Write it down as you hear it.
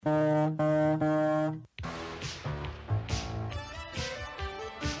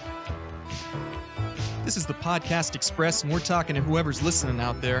This is the Podcast Express, and we're talking to whoever's listening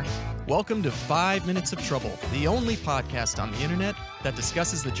out there. Welcome to 5 Minutes of Trouble, the only podcast on the internet that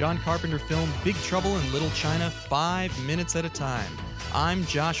discusses the John Carpenter film Big Trouble in Little China 5 minutes at a time. I'm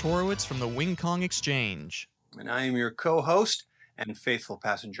Josh Horowitz from the Wing Kong Exchange. And I am your co-host and faithful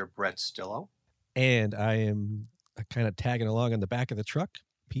passenger, Brett Stillo. And I am kind of tagging along on the back of the truck,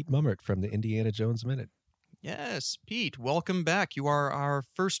 Pete Mummert from the Indiana Jones Minute. Yes, Pete, welcome back. You are our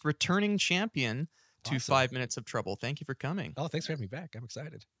first returning champion to Awesome. 5 Minutes of Trouble. Thank you for coming. Oh, thanks for having me back. I'm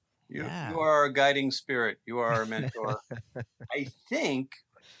excited. You Yeah. are our guiding spirit. You are our mentor. I think,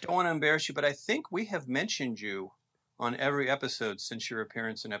 don't want to embarrass you, but I think we have mentioned you on every episode since your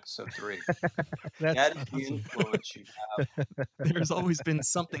appearance in episode 3. That is the influence you have. There's always been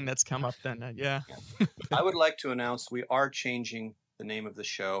something that's come up then. Yeah. I would like to announce we are changing the name of the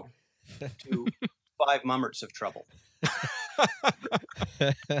show to 5 Mummerts of Trouble.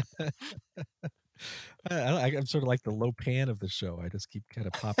 I'm sort of like the low pan of the show. I just keep kind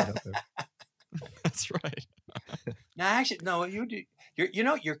of popping up there. That's right. No, actually, no, you do.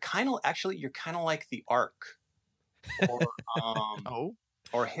 You're kind of like the Ark, or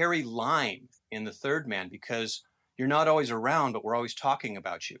or Harry Lime in The Third Man, because you're not always around, but we're always talking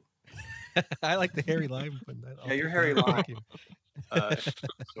about you. I like the Harry Lime one. Yeah, you're Harry Lime.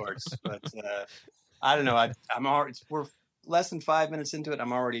 Sorts, but I don't know. I'm already. We're less than 5 minutes into it.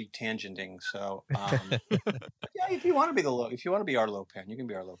 I'm already tangenting. So yeah, if you want to be our low pan, you can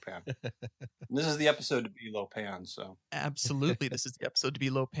be our low pan. And this is the episode to be low pan. So Absolutely. This is the episode to be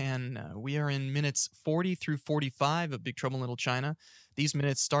low pan. We are in minutes 40 through 45 of Big Trouble in Little China. These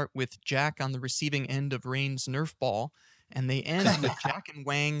minutes start with Jack on the receiving end of Rain's Nerf ball, and they end with Jack and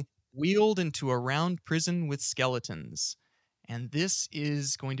Wang wheeled into a round prison with skeletons. And this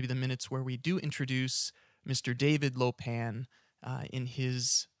is going to be the minutes where we do introduce Mr. David Lopan in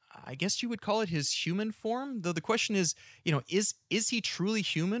his, I guess you would call it his human form. Though the question is, is he truly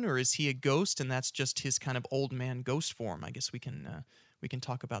human, or is he a ghost, and that's just his kind of old man ghost form? I guess we can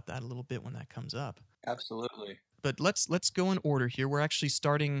talk about that a little bit when that comes up. absolutely. But let's go in order here. We're actually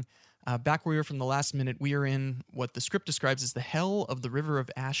starting back where we were from the last minute. We are in what the script describes as the Hell of the River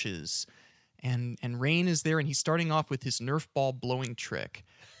of Ashes. And Rain is there, and he's starting off with his Nerf ball blowing trick.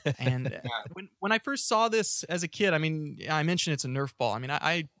 And when I first saw this as a kid, I mean, I mentioned it's a Nerf ball. I mean,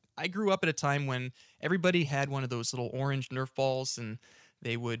 I grew up at a time when everybody had one of those little orange Nerf balls, and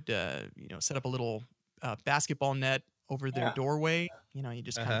they would set up a little basketball net over their doorway. You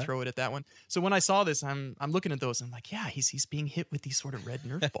just kind of throw it at that one. So when I saw this, I'm looking at those, and I'm like, yeah, he's being hit with these sort of red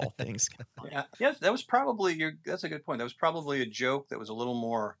Nerf ball things. Yeah, that was probably that's a good point. That was probably a joke that was a little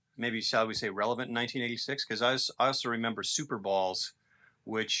more, maybe shall we say, relevant in 1986, because I also remember Super Balls,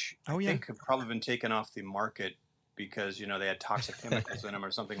 which I think have probably been taken off the market because they had toxic chemicals in them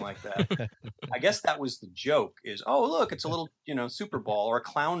or something like that. I guess that was the joke: is look, it's a little Super Ball or a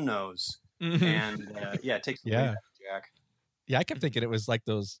clown nose, and it takes the weight out of Jack. Yeah, I kept thinking it was like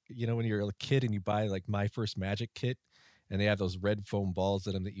those, when you're a kid and you buy like My First Magic kit, and they have those red foam balls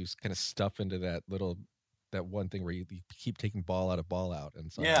in them that you kind of stuff into that one thing where you keep taking ball out,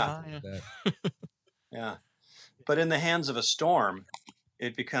 and so like that. Yeah, but in the hands of a storm,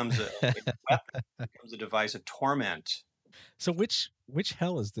 it becomes a weapon. It becomes a device of torment. So which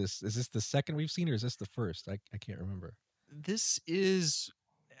hell is this? Is this the second we've seen, or is this the first? I can't remember. This is,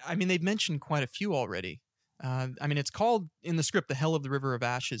 I mean, they've mentioned quite a few already. It's called in the script the Hell of the River of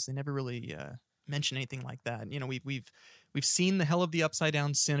Ashes. They never really mention anything like that. We've seen the Hell of the Upside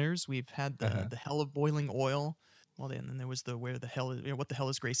Down Sinners. We've had the Hell of Boiling Oil. Well, then there was what the hell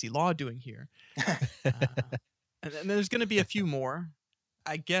is Gracie Law doing here? And then there's going to be a few more.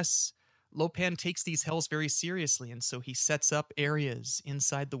 I guess Lopan takes these hells very seriously, and so he sets up areas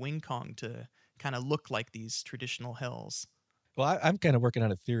inside the Wing Kong to kind of look like these traditional hells. Well, I'm kind of working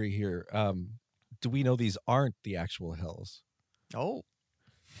on a theory here. Do we know these aren't the actual hells? Oh,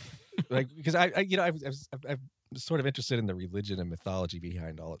 because I'm sort of interested in the religion and mythology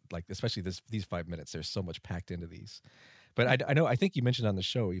behind all, like especially these 5 minutes. There's so much packed into these, but I think you mentioned on the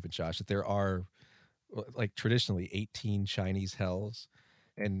show, even Josh, that there are like traditionally 18 Chinese hells,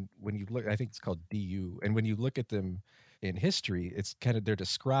 and when you look, I think it's called DU, and when you look at them in history, it's kind of, they're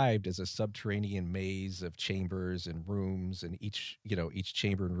described as a subterranean maze of chambers and rooms, and each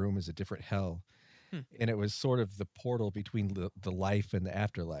chamber and room is a different hell. And it was sort of the portal between the life and the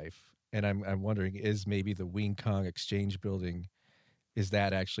afterlife. And I'm wondering, is maybe the Wing Kong Exchange building, is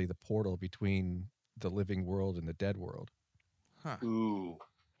that actually the portal between the living world and the dead world? Huh. Ooh.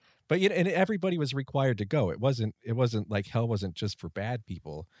 But and everybody was required to go. It wasn't like hell wasn't just for bad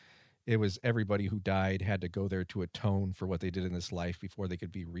people. It was everybody who died had to go there to atone for what they did in this life before they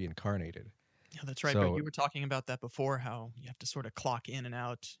could be reincarnated. Yeah, that's right. But you were talking about that before, how you have to sort of clock in and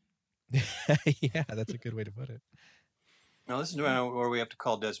out. Yeah, that's a good way to put it. Now, this is where we have to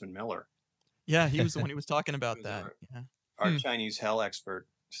call Desmond Miller. Yeah, he was the one who was talking about that. Our Chinese hell expert.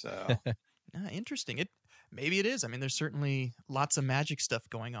 So interesting. Maybe it is. I mean, there's certainly lots of magic stuff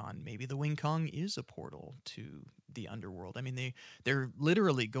going on. Maybe the Wing Kong is a portal to the underworld. I mean, they're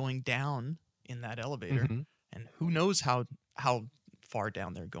literally going down in that elevator, and who knows how far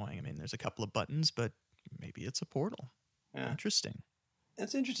down they're going. I mean, there's a couple of buttons, but maybe it's a portal. Yeah. Interesting.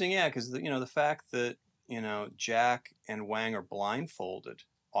 It's interesting, yeah, because the fact that Jack and Wang are blindfolded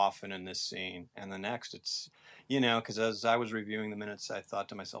often in this scene, and the next it's because as I was reviewing the minutes, I thought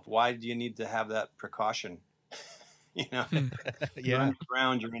to myself, why do you need to have that precaution? Yeah, you're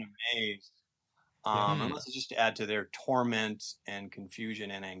underground, you're in a maze. Unless it's just to add to their torment and confusion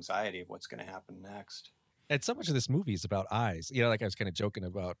and anxiety of what's going to happen next. And so much of this movie is about eyes. Like I was kind of joking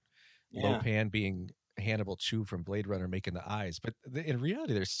about Lo Pan being Hannibal Chu from Blade Runner making the eyes, but in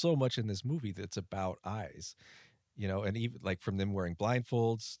reality, there's so much in this movie that's about eyes. And even like from them wearing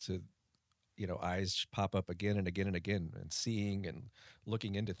blindfolds to, eyes pop up again and again and again, and seeing and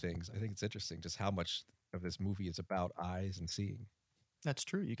looking into things. I think it's interesting just how much of this movie is about eyes and seeing. That's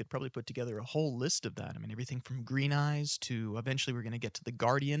true. You could probably put together a whole list of that. I mean, everything from green eyes to eventually we're going to get to the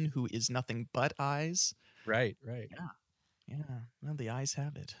Guardian, who is nothing but eyes. Right. Yeah. Well, the eyes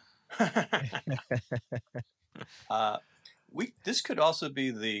have it. This could also be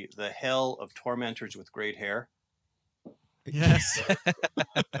the hell of tormentors with great hair. Yes.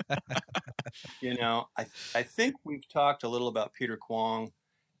 I think we've talked a little about Peter Kwong,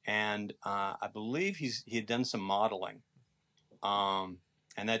 and I believe he had done some modeling. And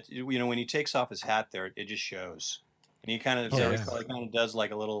that when he takes off his hat there, it just shows, and he kind of does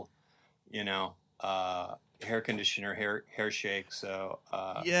like a little, hair conditioner, hair shake. So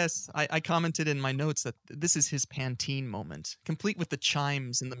yes, I commented in my notes that this is his Pantene moment, complete with the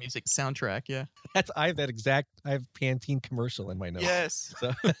chimes in the music soundtrack. Yeah, I have Pantene commercial in my notes. Yes,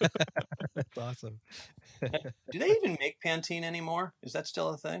 so that's awesome. Do they even make Pantene anymore? Is that still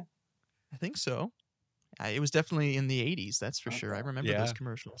a thing? I think so. It was definitely in the 80s, that's for sure. I remember those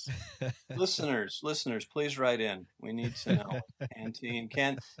commercials. Listeners, please write in. We need to know. Pantene.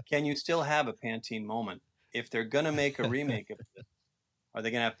 Can you still have a Pantene moment? If they're going to make a remake of it, are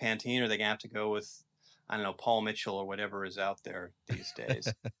they going to have Pantene, or are they going to have to go with, I don't know, Paul Mitchell or whatever is out there these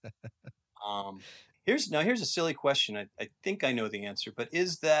days? Here's a silly question. I think I know the answer, but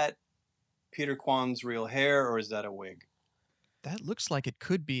is that Peter Kwong's real hair, or is that a wig? That looks like it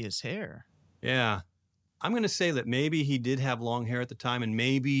could be his hair. Yeah. I'm going to say that maybe he did have long hair at the time, and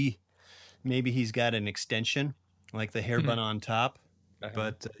maybe he's got an extension, like the hair bun on top.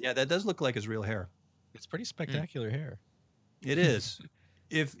 But that does look like his real hair. It's pretty spectacular hair. It is.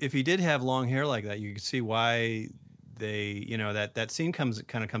 If he did have long hair like that, you could see why they, that scene comes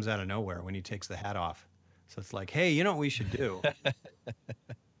out of nowhere when he takes the hat off. So it's like, hey, you know what we should do?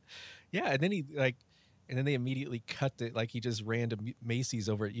 Yeah, and then they immediately cut it, like he just ran to Macy's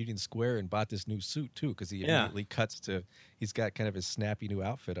over at Union Square and bought this new suit too, because he immediately cuts to, he's got kind of his snappy new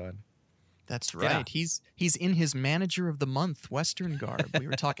outfit on. That's right. Yeah. He's in his Manager of the Month Western garb. We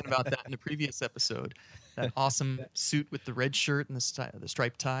were talking about that in the previous episode. That awesome suit with the red shirt and the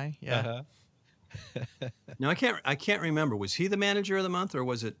striped tie. Yeah. No, I can't remember. Was he the Manager of the Month, or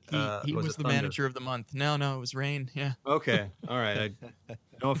was it? He was the Manager of the Month. No, it was Rain. Yeah. Okay. All right.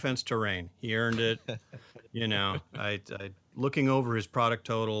 No offense to Rain. He earned it. I looking over his product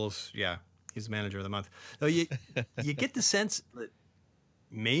totals. Yeah, he's the Manager of the Month. Though you get the sense that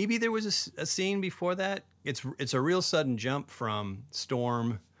maybe there was a scene before that. It's a real sudden jump from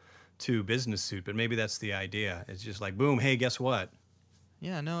Storm to business suit, but maybe that's the idea. It's just like, boom, hey, guess what?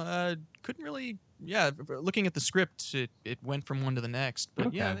 Yeah, no, couldn't really. Yeah, looking at the script, it went from one to the next. But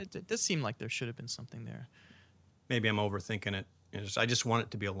okay. Yeah, it does seem like there should have been something there. Maybe I'm overthinking it. I just want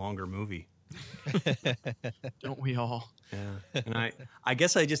it to be a longer movie. Don't we all? Yeah. And I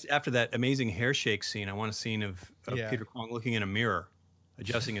guess after that amazing hair shake scene, I want a scene of Peter Kwong looking in a mirror,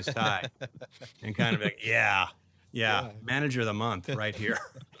 adjusting his tie, and kind of like, yeah, Manager of the Month right here.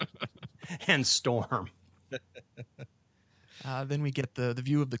 And Storm. Then we get the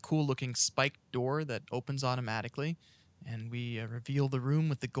view of the cool-looking spiked door that opens automatically, and we reveal the room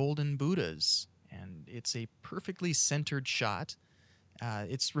with the golden Buddhas. And it's a perfectly centered shot.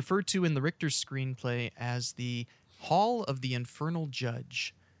 It's referred to in the Richter screenplay as the Hall of the Infernal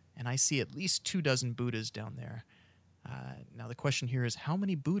Judge, and I see at least 24 Buddhas down there. Now the question here is, how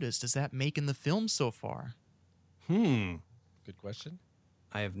many Buddhas does that make in the film so far? Good question.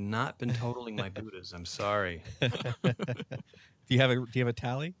 I have not been totaling my Buddhas. I'm sorry. Do you have a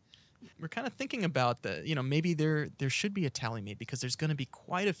tally? We're kind of thinking about maybe there should be a tally made because there's going to be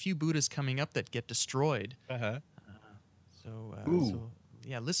quite a few Buddhas coming up that get destroyed. So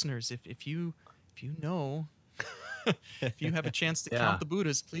yeah, listeners, if you know, if you have a chance to count the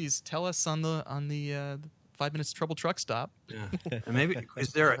Buddhas, please tell us on the 5 Minutes Trouble Truck Stop. Yeah, and maybe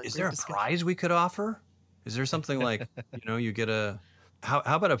is there a prize we could offer? Is there something like you get a how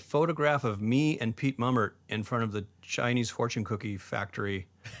about a photograph of me and Pete Mummert in front of the Chinese fortune cookie factory,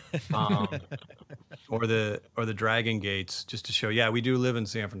 or the Dragon Gates, just to show we do live in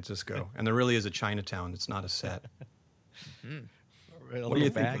San Francisco and there really is a Chinatown. It's not a set. Mm-hmm. What do you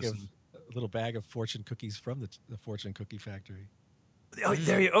think? A little bag of fortune cookies from the fortune cookie factory. Oh,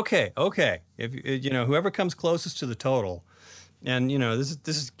 there you. Okay. If whoever comes closest to the total, and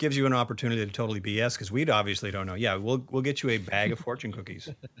this gives you an opportunity to totally BS because we obviously don't know. Yeah, we'll get you a bag of fortune cookies,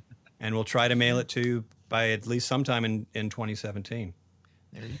 and we'll try to mail it to you by at least sometime in 2017.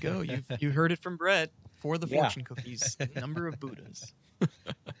 There you go. You heard it from Brett for the fortune cookies. Number of Buddhas.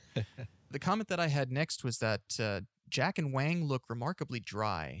 The comment that I had next was that Jack and Wang look remarkably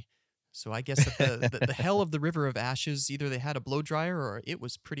dry. So I guess at the hell of the River of Ashes, either they had a blow dryer or it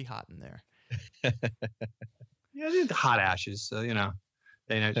was pretty hot in there. Yeah, the hot ashes. So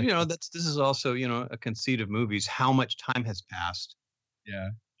this is also a conceit of movies. How much time has passed?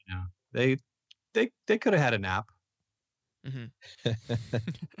 Yeah, they could have had a nap. Mm-hmm.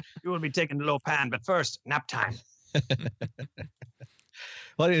 You will be taking the low pan, but first nap time.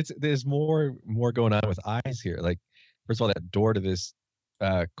 Well, there's more going on with eyes here. Like, first of all, that door to this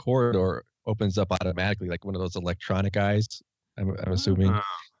corridor opens up automatically, like one of those electronic eyes, I'm assuming.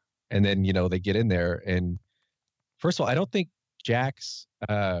 And then they get in there, and first of all, I don't think Jack's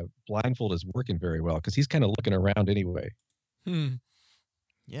blindfold is working very well because he's kind of looking around anyway.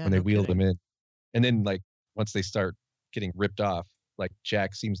 Yeah, when they wheeled him in, and then like once they start getting ripped off, like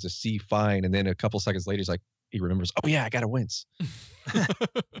Jack seems to see fine, and then a couple seconds later, he's like, he remembers, oh yeah, I got to wince.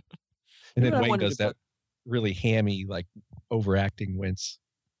 And then Wayne does that really hammy, like overacting wince.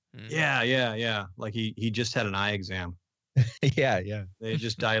 Yeah. Like he just had an eye exam. Yeah. They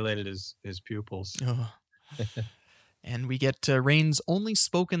just dilated his pupils. Oh. And we get Rain's only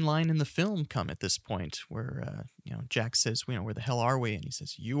spoken line in the film come at this point, where Jack says, "Where the hell are we?" And he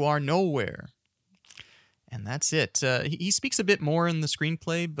says, "You are nowhere." And that's it. He speaks a bit more in the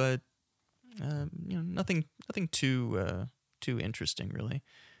screenplay, but nothing too interesting, really.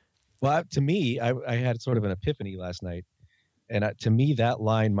 Well, to me, I had sort of an epiphany last night, and to me, that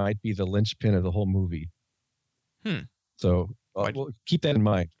line might be the linchpin of the whole movie. So we'll keep that in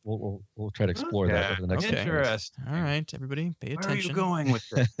mind. We'll try to explore that over the next. Interesting. All right, everybody, pay attention. Where are you going with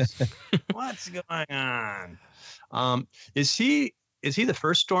this? What's going on? Is he the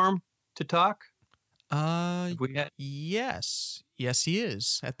first Storm to talk? Yes, he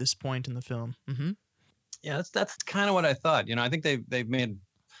is at this point in the film. Mm-hmm. Yeah, that's kind of what I thought. I think they've made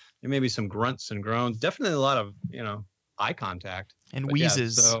there may be some grunts and groans, definitely a lot of eye contact and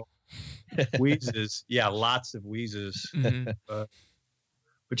wheezes. Yeah, so wheezes, lots of wheezes. Mm-hmm.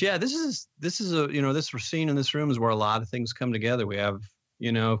 But yeah, this is a this scene in this room is where a lot of things come together. We have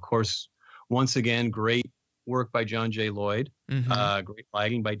of course once again great work by John J. Lloyd, mm-hmm. Great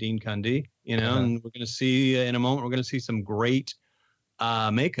lighting by Dean Cundey, and we're going to see in a moment, we're going to see some great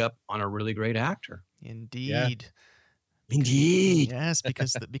makeup on a really great actor. Indeed. Yeah. Indeed. Yes,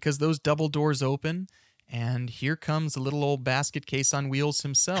 because those double doors open, and here comes the little old basket case on wheels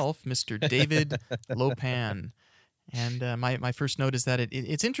himself, Mr. David Lopan. And my first note is that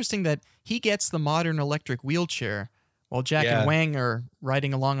it's interesting that he gets the modern electric wheelchair while Jack and Wang are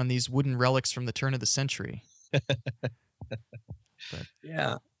riding along on these wooden relics from the turn of the century.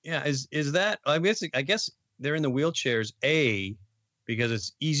 Yeah. Is that? I guess they're in the wheelchairs because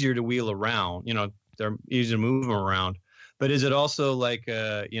it's easier to wheel around. They're easier to move them around. But is it also like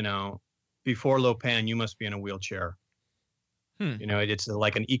before Lopan, you must be in a wheelchair? It's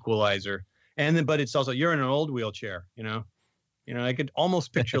like an equalizer. But it's also you're in an old wheelchair. I could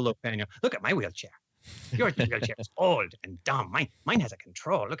almost picture Lopan. Look at my wheelchair. Your wheelchair is old and dumb. Mine has a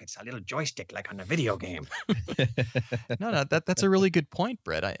control. Look, it's a little joystick like on a video game. No, that's a really good point,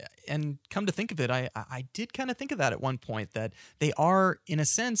 Brett. And come to think of it, I did kind of think of that at one point, that they are, in a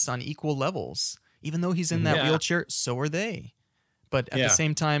sense, on equal levels. Even though he's in that wheelchair, so are they. But at the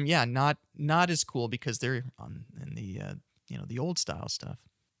same time, not as cool because they're in the old style stuff.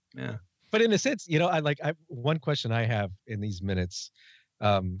 Yeah. But in a sense, one question I have in these minutes.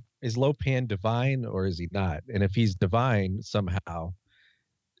 Is Lopan divine or is he not? And if he's divine somehow,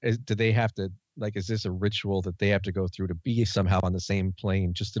 do they have to, is this a ritual that they have to go through to be somehow on the same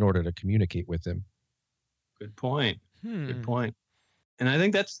plane just in order to communicate with him? Good point. Good point. And I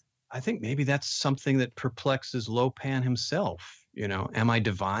think that's I think maybe that's something that perplexes Lo Pan himself. You know, am I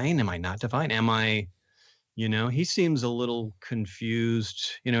divine? Am I not divine? Am I, you know, he seems a little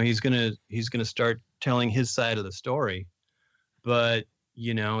confused. You know, he's gonna start telling his side of the story, but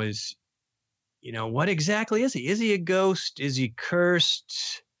you know, what exactly is he? Is he a ghost? Is he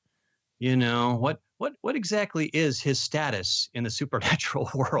cursed? You know, what exactly is his status in the supernatural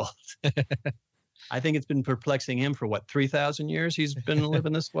world? I think it's been perplexing him for 3,000 years. He's been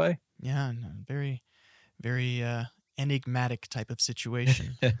living this way. Yeah, no, very, very enigmatic type of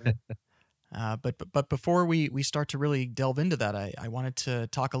situation. But before we start to really delve into that, I wanted to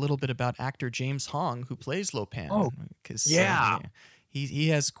talk a little bit about actor James Hong, who plays Lo Pan. Oh, because he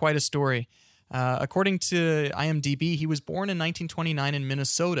has quite a story. According to IMDb, he was born in 1929 in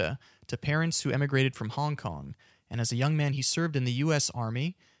Minnesota to parents who emigrated from Hong Kong. And as a young man, he served in the U.S.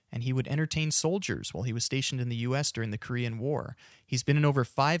 Army, and he would entertain soldiers while he was stationed in the U.S. during the Korean War. He's been in over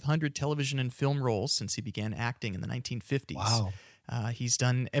 500 television and film roles since he began acting in the 1950s. Wow. He's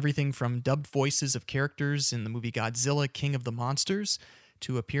done everything from dubbed voices of characters in the movie Godzilla, King of the Monsters,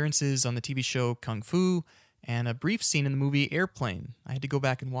 to appearances on the TV show Kung Fu, and a brief scene in the movie Airplane. I had to go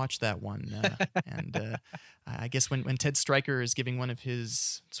back and watch that one. And I guess when Ted Stryker is giving one of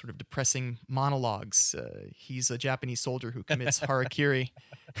his sort of depressing monologues, he's a Japanese soldier who commits harakiri.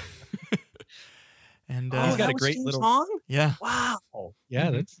 And he's got a great little song. Yeah. Wow.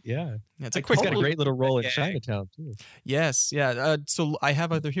 Yeah, it's a got a great little role in Chinatown too. Yes, yeah. So I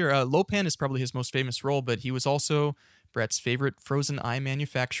have other here. Lo Pan is probably his most famous role, but he was also Brett's favorite frozen eye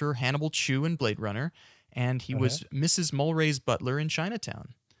manufacturer, Hannibal Chu, in Blade Runner, and he was Mrs. Mulray's butler in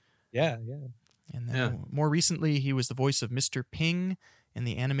Chinatown. Yeah. And then more recently, he was the voice of Mr. Ping in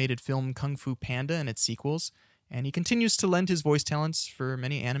the animated film Kung Fu Panda and its sequels. And he continues to lend his voice talents for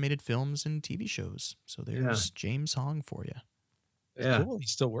many animated films and TV shows. So there's James Hong for you. Yeah. Cool.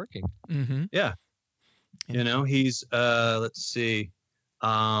 He's still working. Mm-hmm. Yeah. You know, he's, let's see.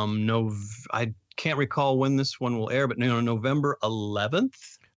 I can't recall when this one will air, but November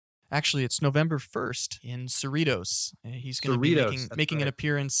 11th. Actually, it's November 1st in Cerritos. He's going to be making an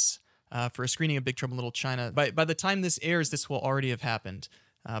appearance for a screening of Big Trouble in Little China. By the time this airs, this will already have happened.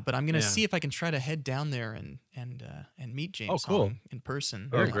 But I'm going to see if I can try to head down there and meet James Hong in person.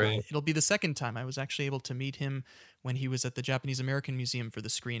 Oh, great. It'll be the second time. I was actually able to meet him when he was at the Japanese American Museum for the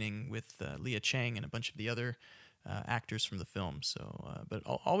screening with Leah Chang and a bunch of the other actors from the film. So, but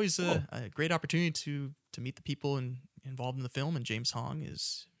always a great opportunity to meet the people involved in the film. And James Hong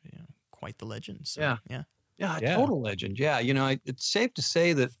is quite the legend. So, yeah, total legend. Yeah, it's safe to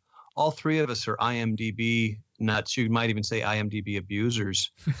say that all three of us are IMDb nuts. You might even say IMDb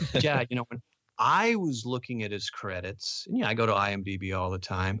abusers. Yeah, when I was looking at his credits, and I go to IMDb all the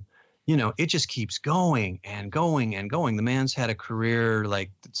time, it just keeps going and going and going. The man's had a career that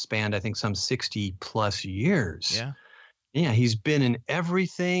spanned, I think, some 60 plus years. Yeah. Yeah, he's been in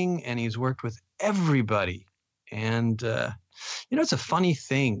everything and he's worked with everybody. And, it's a funny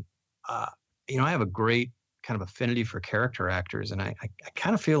thing. I have a great kind of affinity for character actors, and I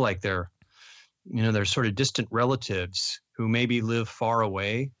kind of feel like they're sort of distant relatives who maybe live far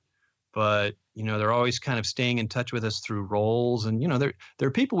away, but they're always kind of staying in touch with us through roles. And there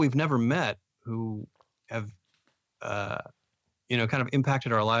are people we've never met who have kind of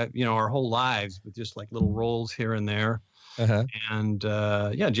impacted our life, our whole lives with just little roles here and there. And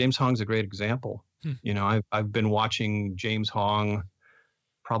James Hong's a great example. I've been watching James Hong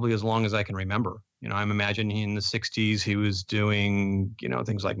probably as long as I can remember. I'm imagining in the 60s he was doing,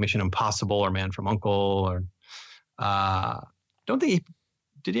 things like Mission Impossible or Man from U.N.C.L.E. or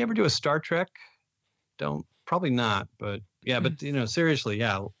did he ever do a Star Trek? Probably not, but yeah, but seriously,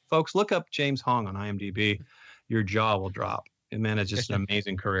 folks, look up James Hong on IMDb. Your jaw will drop. And man, it's just an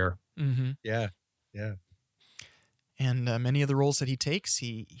amazing career. Mm-hmm. Yeah. And many of the roles that he takes,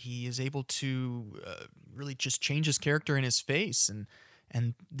 he is able to really just change his character in his face.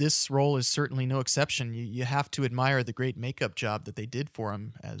 And this role is certainly no exception. You have to admire the great makeup job that they did for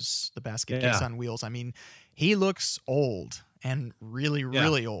him as the basket case on wheels. I mean, he looks old and really,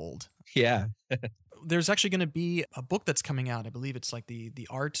 really old. Yeah. There's actually going to be a book that's coming out. I believe it's like the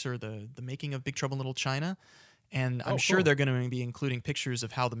art or the making of Big Trouble in Little China. And I'm sure they're going to be including pictures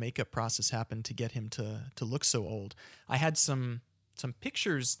of how the makeup process happened to get him to look so old. I had some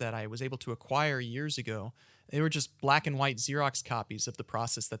pictures that I was able to acquire years ago. They were just black and white Xerox copies of the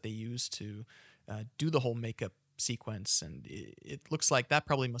process that they used to do the whole makeup sequence. And it looks like that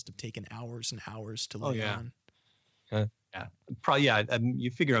probably must have taken hours and hours to lay on. Yeah. Probably,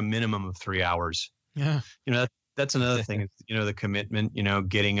 you figure a minimum of 3 hours. Yeah. That's another thing. The commitment,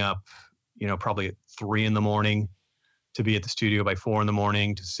 getting up, probably at 3 a.m, to be at the studio by 4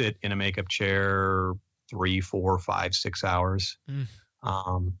 a.m, to sit in a makeup chair 3, 4, 5, 6 hours.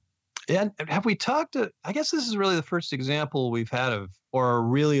 And have we talked? I guess this is really the first example we've had of, or a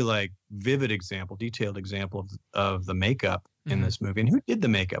really like vivid example, detailed example of the makeup in this movie. And who did the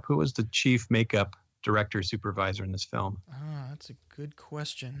makeup? Who was the chief makeup director, supervisor in this film? Ah, that's a good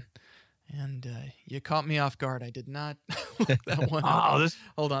question. And you caught me off guard. I did not look that one up.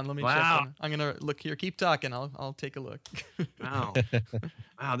 Hold on, let me check. I'm gonna look here. Keep talking. I'll take a look. Wow,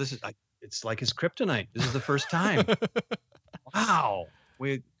 wow, this is it's like his kryptonite. This is the first time. Wow,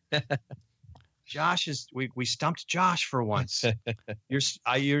 Josh is we stumped Josh for once.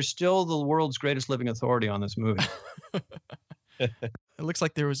 You're still the world's greatest living authority on this movie. It looks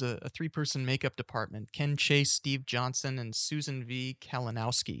like there was a 3-person makeup department: Ken Chase, Steve Johnson, and Susan V.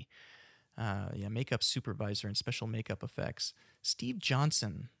 Kalinowski. Makeup supervisor and special makeup effects. Steve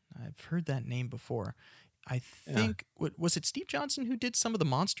Johnson. I've heard that name before. I think was it Steve Johnson who did some of the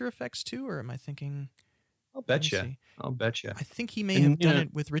monster effects too, or am I thinking? I'll bet you. I think he may have done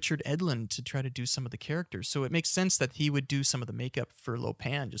it with Richard Edlund to try to do some of the characters. So it makes sense that he would do some of the makeup for Lo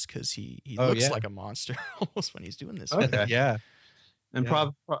Pan, just because he looks like a monster almost when he's doing this. Okay. Yeah. And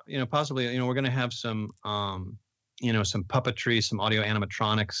possibly, we're going to have some, some puppetry, some audio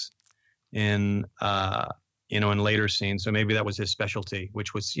animatronics in later scenes. So maybe that was his specialty,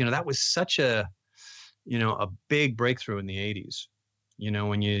 which was, that was such a big breakthrough in the 80s.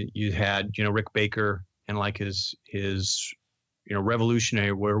 When you had, Rick Baker and like his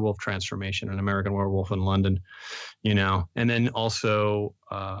revolutionary werewolf transformation in American Werewolf in London, and then also,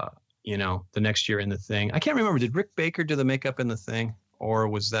 the next year in The Thing. I can't remember. Did Rick Baker do the makeup in The Thing? Or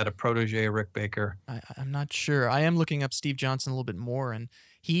was that a protege of Rick Baker? I'm not sure. I am looking up Steve Johnson a little bit more, and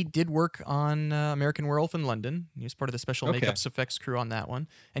he did work on American Werewolf in London. He was part of the special makeups effects crew on that one.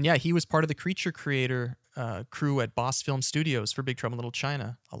 And yeah, he was part of the creature creator crew at Boss Film Studios for Big Trouble in Little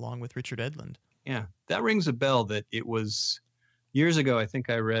China, along with Richard Edlund. Yeah, that rings a bell. That it was years ago. I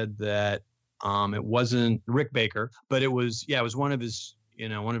think I read that it wasn't Rick Baker, but it was one of his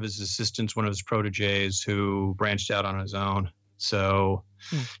assistants, one of his proteges who branched out on his own. So,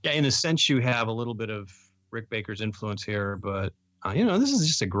 in a sense, you have a little bit of Rick Baker's influence here, but this is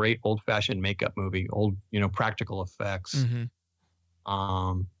just a great old-fashioned makeup movie, practical effects.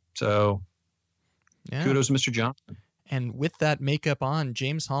 So, kudos to Mr. Johnson. And with that makeup on,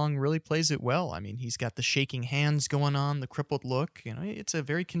 James Hong really plays it well. I mean, he's got the shaking hands going on, the crippled look. It's a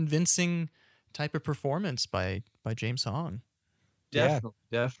very convincing type of performance by James Hong.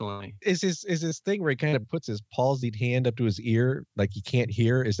 Definitely. Is this thing where he kind of puts his palsied hand up to his ear like he can't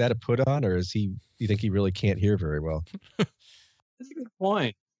hear? Is that a put on, or do you think he really can't hear very well? That's a good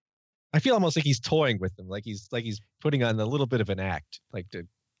point. I feel almost like he's toying with them, like he's putting on a little bit of an act, like to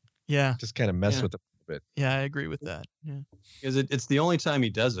just kind of mess with them a bit. Yeah, I agree with that. Yeah, because it's the only time he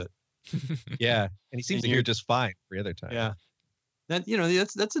does it. Yeah, and he seems to hear just fine for the other time. Yeah, that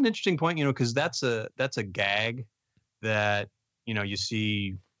that's an interesting point, because that's a gag that you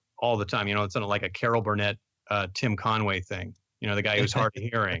see all the time. It's not like a Carol Burnett, Tim Conway thing. The guy who's hard of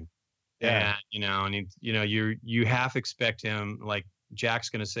hearing. Yeah. And you half expect him, like Jack's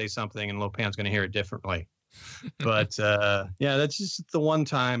going to say something and Lo Pan's going to hear it differently. But that's just the one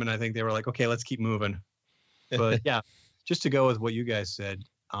time, and I think they were like, okay, let's keep moving. But yeah, just to go with what you guys said,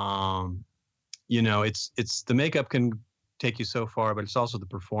 it's the makeup can take you so far, but it's also the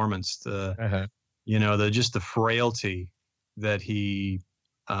performance, the frailty that he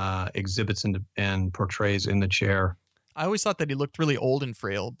exhibits and portrays in the chair. I always thought that he looked really old and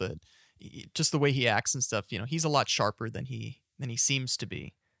frail, but just the way he acts and stuff, he's a lot sharper than he seems to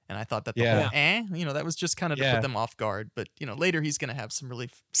be. And I thought that the whole that was just kind of to put them off guard. But later he's going to have some really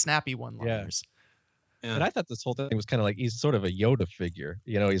snappy one-liners. Yeah. And I thought this whole thing was kind of like he's sort of a Yoda figure.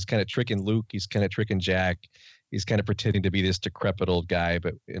 He's kind of tricking Luke. He's kind of tricking Jack. He's kind of pretending to be this decrepit old guy,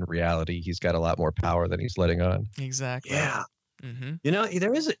 but in reality, he's got a lot more power than he's letting on. Exactly. Yeah.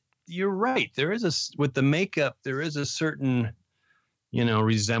 Mm-hmm. You're right. With the makeup, there is a certain,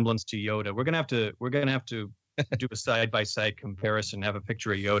 resemblance to Yoda. We're gonna have to do a side-by-side comparison, have a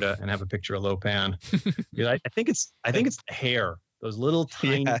picture of Yoda and have a picture of Lo Pan. I think it's the hair. Those little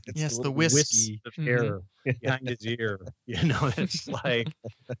tiny, the wisps of hair behind his ear. It's like,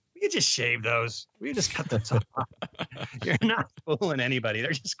 we could just shave those. We could just cut those off. You're not fooling anybody.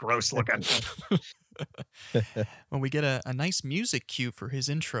 They're just gross looking. When we get a nice music cue for his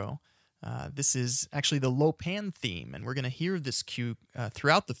intro, this is actually the Lo Pan theme, and we're going to hear this cue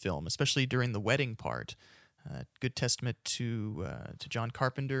throughout the film, especially during the wedding part. Good testament to John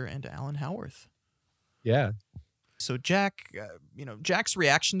Carpenter and to Alan Howarth. Yeah. So Jack, Jack's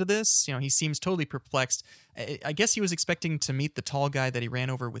reaction to this, he seems totally perplexed. I guess he was expecting to meet the tall guy that he ran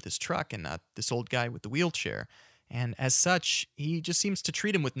over with his truck and not this old guy with the wheelchair. And as such, he just seems to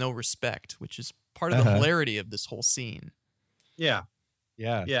treat him with no respect, which is part of the hilarity of this whole scene. Yeah.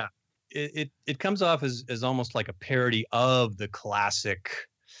 It comes off as almost like a parody of the classic,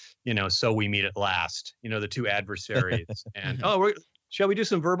 so we meet at last, the two adversaries. And, shall we do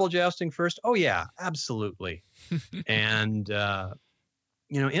some verbal jousting first? Oh, yeah, absolutely. And,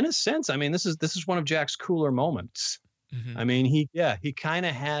 in a sense, I mean, this is one of Jack's cooler moments. Mm-hmm. I mean, he kind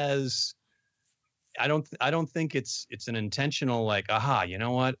of has, I don't think it's an intentional, like, aha, you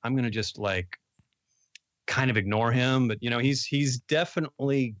know what? I'm going to just like kind of ignore him. But, he's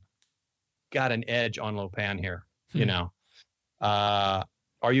definitely got an edge on Lo Pan here,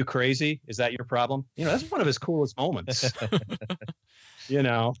 are you crazy? Is that your problem? That's one of his coolest moments. But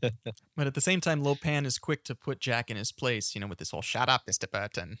at the same time, Lo Pan is quick to put Jack in his place, with this whole "shut up, Mr.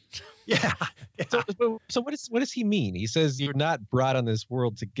 Burton." Yeah. So what does he mean? He says you're not brought on this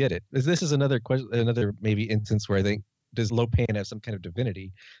world to get it. This is another question, another maybe instance where I think, does Lo Pan have some kind of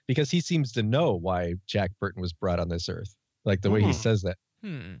divinity? Because he seems to know why Jack Burton was brought on this earth, like the way he says that.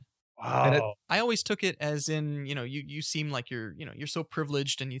 Wow. I always took it as in, you seem like you're so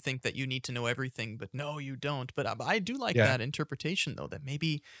privileged and you think that you need to know everything, but no, you don't. But I do like that interpretation, though, that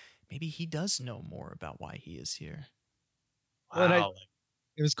maybe he does know more about why he is here. Wow. Well,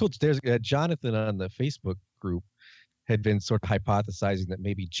 it was cool. There's Jonathan on the Facebook group had been sort of hypothesizing that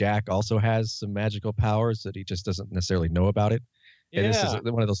maybe Jack also has some magical powers that he just doesn't necessarily know about it. And this is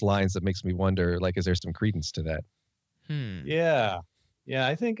one of those lines that makes me wonder, like, is there some credence to that? Yeah,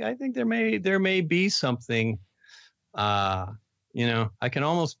 I think there may be something. I can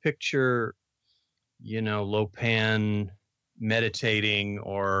almost picture, Lo Pan meditating,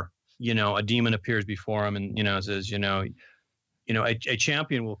 or a demon appears before him and says, a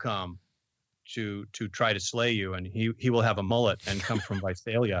champion will come to try to slay you, and he will have a mullet and come from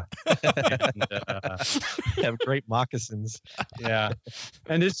Visalia and have great moccasins. Yeah.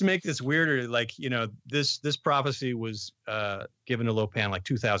 And just to make this weirder, like, this prophecy was given to Lo Pan like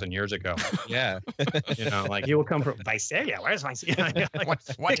 2,000 years ago. Yeah. Like, he will come from Visalia. Where's Visalia? Like,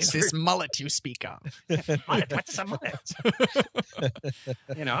 what is this mullet you speak of? Mullet? What's a mullet?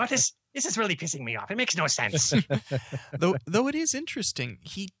 This is really pissing me off. It makes no sense. Though it is interesting.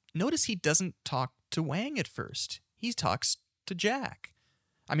 Notice he doesn't talk to Wang at first. He talks to Jack.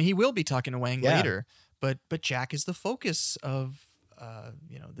 I mean, he will be talking to Wang later, but Jack is the focus of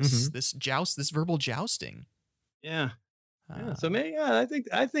this joust, this verbal jousting. Yeah. So maybe I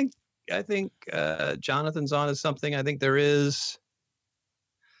think Jonathan's onto something. I think there is.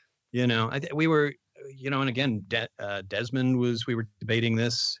 We were, and again, Desmond was. We were debating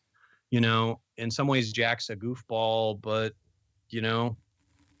this. In some ways, Jack's a goofball, but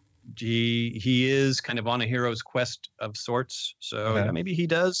he is kind of on a hero's quest of sorts. So maybe he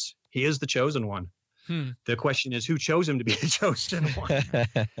is the chosen one. The question is, who chose him to be the chosen one?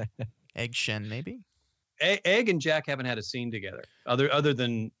 Egg Shen, maybe? Egg and Jack haven't had a scene together other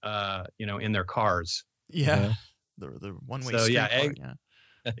than in their cars. Yeah. The one-way street car, Egg.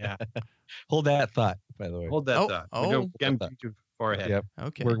 Yeah. Hold that thought, by the way. Hold that thought. We're too far ahead. Yep.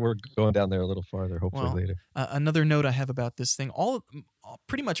 Okay. We're going down there a little farther, hopefully later. Another note I have about this thing,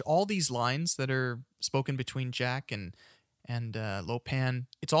 pretty much all these lines that are spoken between Jack and Lo Pan,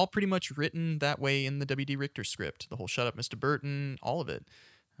 it's all pretty much written that way in the W.D. Richter script. The whole "shut up, Mr. Burton," all of it.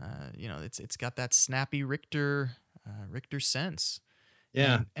 It's got that snappy Richter sense.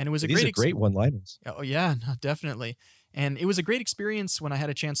 Yeah, and it was these are great one-liners. Oh yeah, no, definitely. And it was a great experience when I had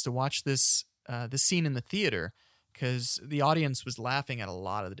a chance to watch this scene in the theater, because the audience was laughing at a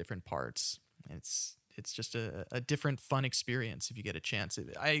lot of the different parts. It's just a different fun experience if you get a chance.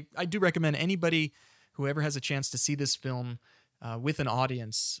 I do recommend anybody who ever has a chance to see this film with an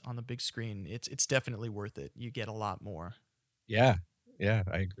audience on the big screen. It's definitely worth it. You get a lot more. Yeah,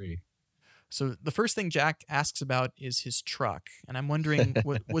 I agree. So the first thing Jack asks about is his truck, and I'm wondering,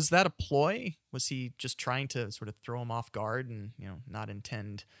 was that a ploy? Was he just trying to sort of throw him off guard and not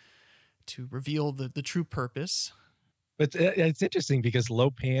intend to reveal the true purpose? But it's interesting because Lo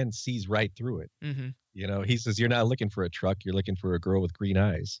Pan sees right through it. Mm-hmm. He says, "You're not looking for a truck. You're looking for a girl with green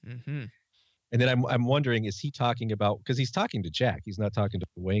eyes." Mm-hmm. And then I'm wondering, is he talking about, because he's talking to Jack, he's not talking to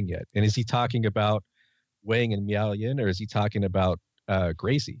Wang yet, and is he talking about Wang and Miao Yin, or is he talking about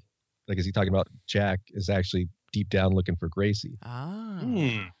Gracie? Like, is he talking about Jack is actually deep down looking for Gracie?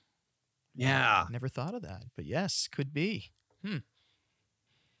 Yeah. Never thought of that, but yes, could be.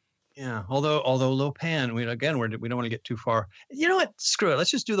 Yeah. Although Lo Pan, we don't want to get too far. You know what? Screw it.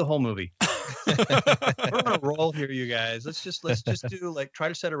 Let's just do the whole movie. We're on a roll here, you guys. Let's just do try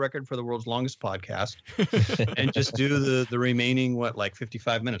to set a record for the world's longest podcast, and just do the remaining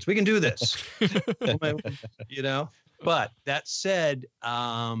 55 minutes. We can do this, you know. But that said,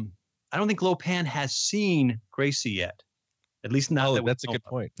 I don't think Lo Pan has seen Gracie yet. At least not. Oh, that's a good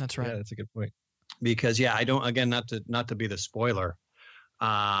point. That's right. Yeah, that's a good point. Because I don't. Again, not to be the spoiler,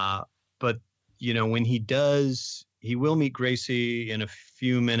 but when he does. He will meet Gracie in a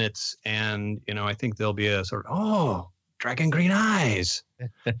few minutes, and I think there'll be a sort of dragon green eyes.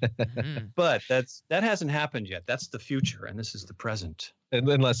 But that hasn't happened yet. That's the future, and this is the present. And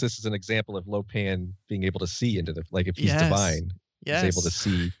unless this is an example of Lo Pan being able to see into if he's divine, he's able to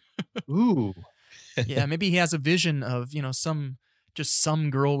see. Ooh, yeah, maybe he has a vision of some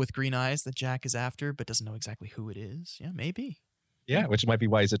girl with green eyes that Jack is after, but doesn't know exactly who it is. Yeah, maybe. Yeah, which might be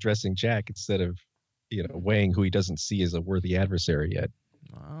why he's addressing Jack instead of Wang, who he doesn't see as a worthy adversary yet.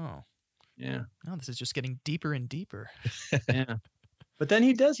 Oh, yeah. Oh, this is just getting deeper and deeper. Yeah, but then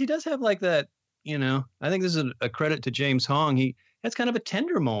he does have that. I think this is a credit to James Hong. He has kind of a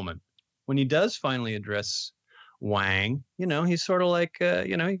tender moment when he does finally address Wang. He's sort of like,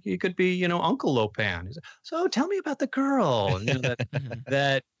 he could be, Uncle Lo Pan. He's like, so tell me about the girl.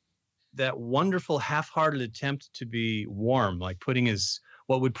 That wonderful half-hearted attempt to be warm, like putting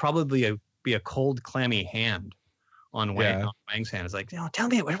what would probably be a cold, clammy hand on Wang's hand. It's like, tell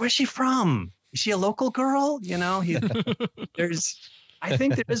me, where's she from? Is she a local girl? I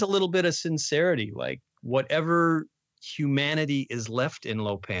think there is a little bit of sincerity, like whatever humanity is left in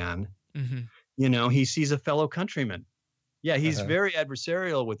Lo Pan, he sees a fellow countryman. Yeah, he's very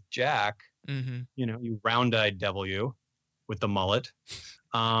adversarial with Jack, you round-eyed devil you with the mullet.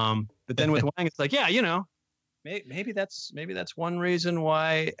 But then with Wang, it's like, maybe that's one reason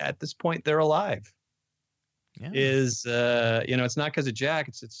why at this point they're alive. Yeah. Is it's not because of Jack.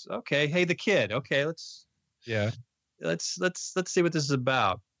 It's okay. Hey, the kid. Okay, let's see what this is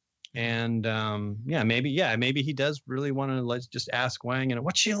about. And maybe he does really want to let's just ask Wang.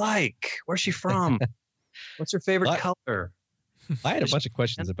 What's she like? Where's she from? What's her favorite color? I had a bunch of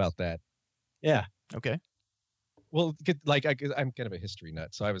questions about that. Yeah. Okay. Well, I'm kind of a history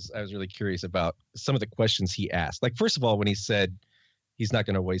nut, so I was really curious about some of the questions he asked. Like, first of all, when he said he's not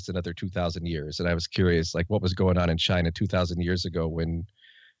going to waste another 2,000 years, and I was curious, what was going on in China 2,000 years ago when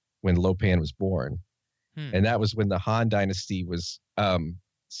Lo Pan was born, and that was when the Han Dynasty was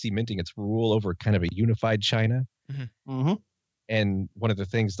cementing its rule over kind of a unified China. Mm-hmm. And one of the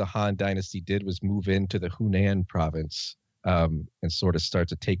things the Han Dynasty did was move into the Hunan province and sort of start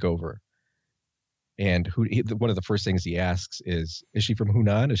to take over. And one of the first things he asks is she from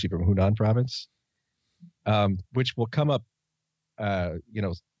Hunan? Is she from Hunan province? Which will come up,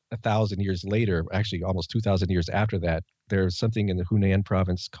 1,000 years later, actually almost 2,000 years after that. There's something in the Hunan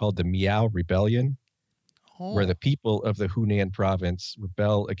province called the Miao Rebellion, where the people of the Hunan province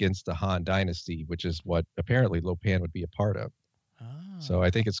rebel against the Han Dynasty, which is what apparently Lo Pan would be a part of. Oh. So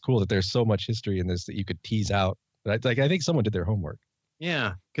I think it's cool that there's so much history in this that you could tease out. But I think someone did their homework.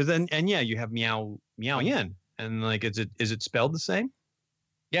 Yeah, because then you have Miao Yin, and is it spelled the same?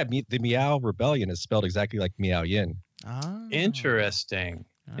 Yeah, the Miao Rebellion is spelled exactly like Miao Yin. Oh. Interesting.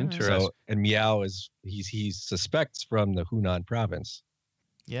 So, and Miao he suspects from the Hunan province.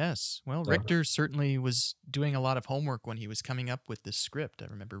 Yes. Well, Richter certainly was doing a lot of homework when he was coming up with this script. I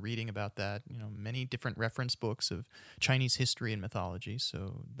remember reading about that, many different reference books of Chinese history and mythology.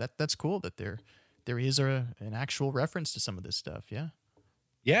 So that's cool that there is an actual reference to some of this stuff. Yeah.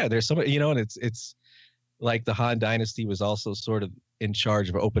 Yeah, there's some, and it's like the Han Dynasty was also sort of in charge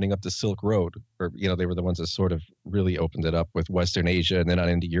of opening up the Silk Road, or, they were the ones that sort of really opened it up with Western Asia and then on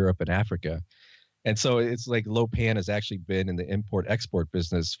into Europe and Africa. And so it's like Lo Pan has actually been in the import-export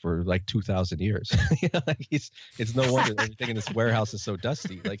business for 2,000 years. It's no wonder everything in this warehouse is so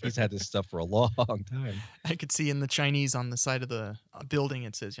dusty. He's had this stuff for a long time. I could see in the Chinese on the side of the building,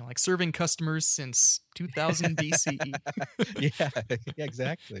 it says, serving customers since 2000 BCE. Yeah,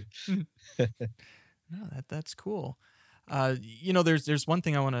 exactly. No, that's cool. There's one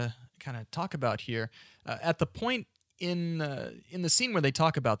thing I want to kind of talk about here. At the point in the scene where they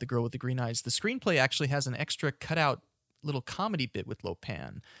talk about the girl with the green eyes, the screenplay actually has an extra cutout little comedy bit with Lo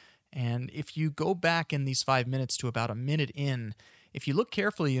Pan. And if you go back in these 5 minutes to about a minute in, if you look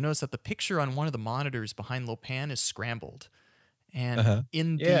carefully, you notice that the picture on one of the monitors behind Lo Pan is scrambled. And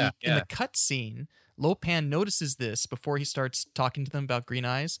in the cut scene, Lo Pan notices this before he starts talking to them about green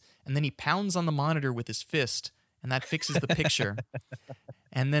eyes, and then he pounds on the monitor with his fist, and that fixes the picture.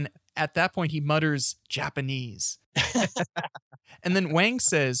 And then at that point, he mutters Japanese. And then Wang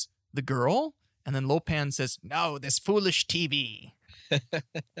says, the girl? And then Lo Pan says, no, this foolish TV.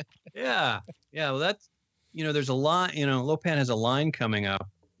 Yeah. Well, that's, there's a line, Lo Pan has a line coming up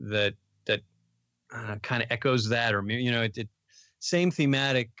that kind of echoes that, or, it same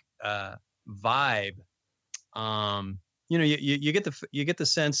thematic vibe. You get the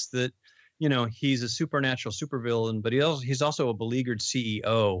sense that, he's a supernatural supervillain, but he's also a beleaguered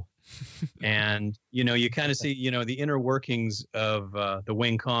CEO. And, you kind of see, the inner workings of the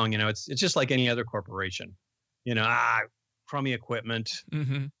Wing Kong. It's just like any other corporation, crummy equipment,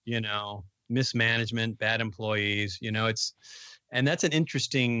 mismanagement, bad employees, and that's an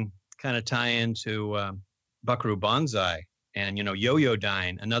interesting kind of tie into Buckaroo Banzai and,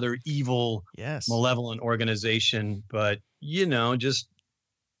 Yo-Yo-Dine, another evil, malevolent organization, but, just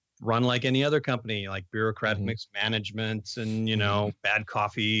run like any other company, like bureaucratic mismanagement and, bad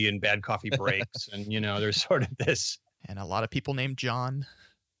coffee and bad coffee breaks. And, there's sort of this. And a lot of people named John.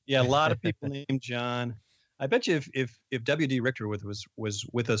 Yeah, a lot of people named John. I bet you if W.D. Richter was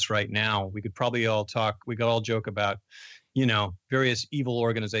with us right now, we could probably all talk. We could all joke about, various evil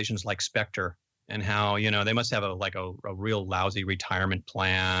organizations like Spectre and how, they must have a real lousy retirement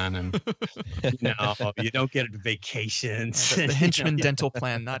plan, and you don't get vacations. The henchman dental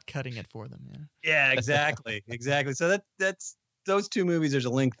plan, not cutting it for them. Yeah, exactly. So that's those two movies. There's a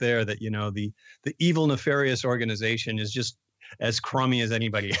link there that the evil, nefarious organization is just as crummy as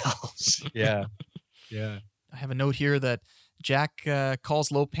anybody else. Yeah. I have a note here that Jack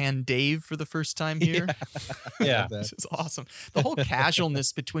calls Lo Pan Dave for the first time here. Yeah. Which is awesome. The whole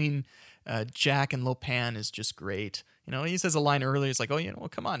casualness between Jack and Lo Pan is just great. He says a line earlier. It's like, well,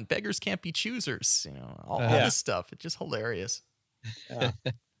 come on, beggars can't be choosers. All this stuff. It's just hilarious. Yeah.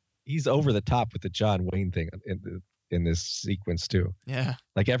 He's over the top with the John Wayne thing in this sequence too. Yeah.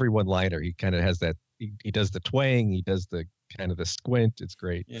 Like every one-liner, he kind of has that. He does the twang. He does the kind of the squint. It's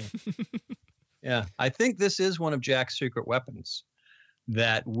great. Yeah. Yeah, I think this is one of Jack's secret weapons,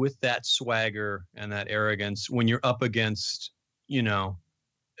 that with that swagger and that arrogance, when you're up against,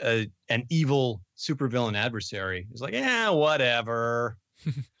 an evil supervillain adversary, he's like, yeah, whatever.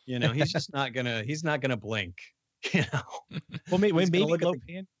 He's just not gonna blink. Well, maybe Lo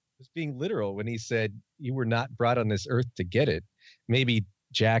Pan was being literal when he said, "You were not brought on this earth to get it." Maybe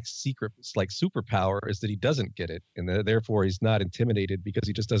Jack's secret, superpower, is that he doesn't get it, and therefore he's not intimidated because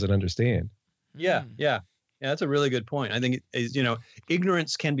he just doesn't understand. Yeah. That's a really good point. I think it is,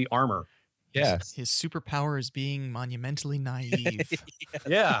 ignorance can be armor. Yeah. His superpower is being monumentally naive.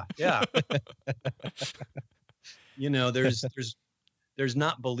 Yeah. There's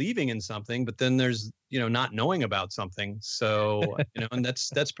not believing in something, but then there's, not knowing about something. So, and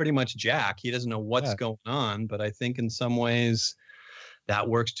that's pretty much Jack. He doesn't know what's going on, but I think in some ways that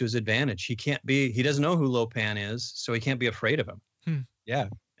works to his advantage. He doesn't know who Lo Pan is, so he can't be afraid of him. Yeah.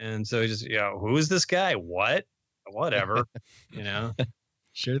 And so he just, who is this guy? What? Whatever,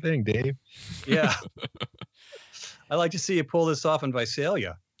 Sure thing, Dave. Yeah. I'd like to see you pull this off in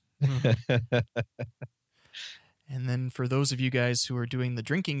Visalia. And then for those of you guys who are doing the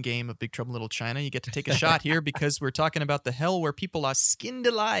drinking game of Big Trouble in Little China, you get to take a shot here because we're talking about the hell where people are skinned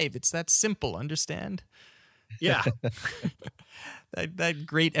alive. It's that simple, understand? Yeah. That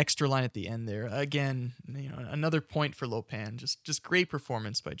great extra line at the end there. Again, another point for Lo Pan. Just great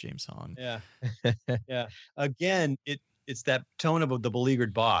performance by James Hong. Yeah. Yeah. Again, it's that tone of the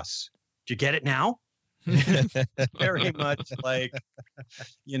beleaguered boss. Did you get it now? Very much like,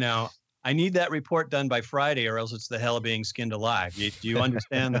 I need that report done by Friday or else it's the hell of being skinned alive. Do you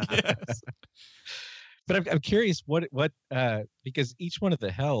understand that? Yes. But I'm curious what because each one of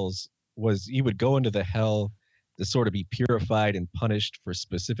the hells was, you would go into the hell to sort of be purified and punished for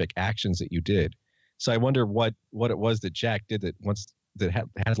specific actions that you did. So I wonder what it was that Jack did that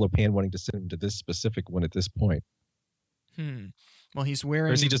has Lo Pan wanting to send him to this specific one at this point. Well, he's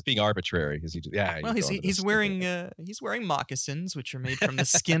wearing. Or is he just being arbitrary? Is he? Well, he's wearing moccasins, which are made from the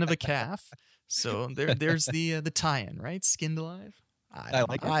skin of a calf. So there's the tie-in, right? Skinned alive. I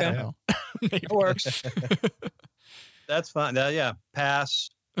don't know. It works. That's fine. Pass.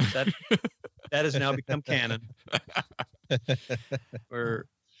 That has now become canon. We're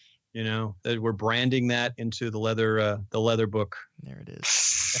branding that into the leather book. There it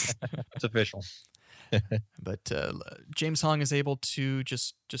is. It's official. But James Hong is able to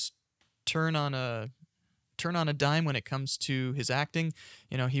just turn on a dime when it comes to his acting.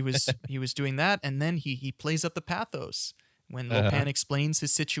 He was doing that, and then he plays up the pathos when Lo Pan explains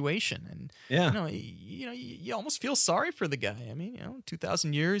his situation, and you almost feel sorry for the guy. I mean,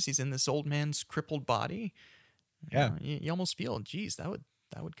 2,000 years he's in this old man's crippled body. Yeah, you almost feel, geez, that would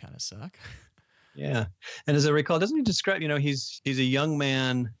kind of suck. Yeah, and as I recall, doesn't he describe? He's a young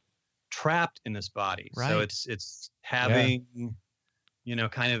man trapped in this body. Right. So it's having,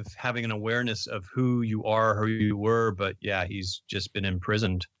 kind of having an awareness of who you are, who you were. But yeah, he's just been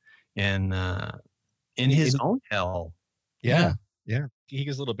imprisoned in his own hell. Yeah. He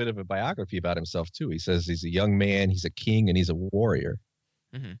gives a little bit of a biography about himself too. He says he's a young man, he's a king, and he's a warrior.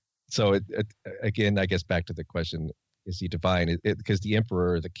 Mm-hmm. So again, I guess back to the question: is he divine? Because the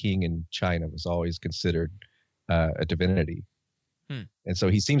emperor, the king in China, was always considered a divinity, and so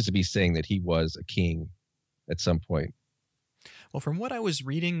he seems to be saying that he was a king at some point. Well, from what I was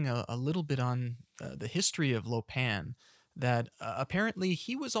reading a little bit on the history of Lo Pan, that apparently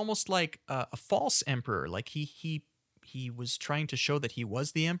he was almost like a false emperor. Like he was trying to show that he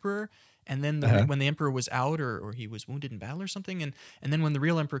was the emperor, and then when the emperor was out or he was wounded in battle or something, and then when the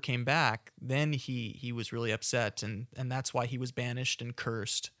real emperor came back, then he was really upset, and that's why he was banished and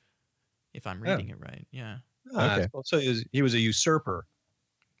cursed, if I'm reading it right. Yeah. Okay. So he was a usurper.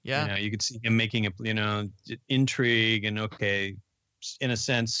 Yeah. You could see him making intrigue and in a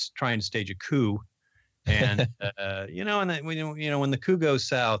sense trying to stage a coup, and and then when the coup goes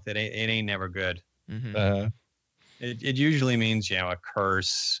south, it ain't never good. Mm-hmm. It usually means a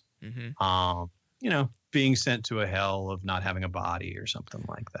curse, being sent to a hell of not having a body or something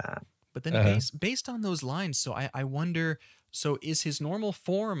like that. But then based on those lines, so I wonder, so is his normal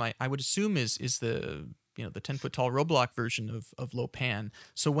form, I would assume is the the 10-foot tall Roblox version of Lo Pan.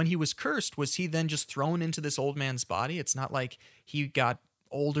 So when he was cursed, was he then just thrown into this old man's body? It's not like he got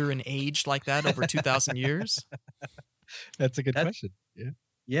older and aged like that over 2,000 years. That's a good question. Yeah.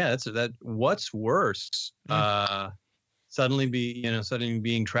 Yeah, what's worse? Suddenly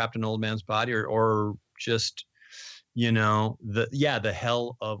being trapped in an old man's body, or just the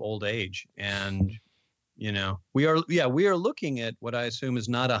hell of old age. And we are looking at what I assume is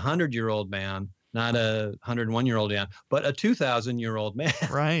not 100-year-old man, not a 101-year-old man, but a 2,000-year-old man.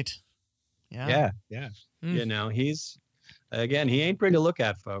 Right. Yeah. He's he ain't pretty to look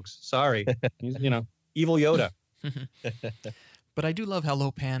at, folks. Sorry. He's evil Yoda. But I do love how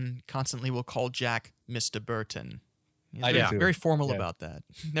Lo Pan constantly will call Jack Mr. Burton. He's very formal about that.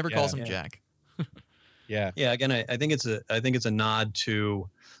 Never calls him Jack. Yeah. Again, I think it's a nod to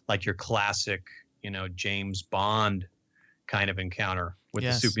like your classic, James Bond kind of encounter with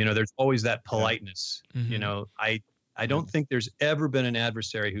the super. There's always that politeness. Mm-hmm. I don't think there's ever been an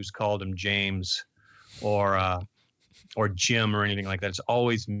adversary who's called him James or Jim or anything like that. It's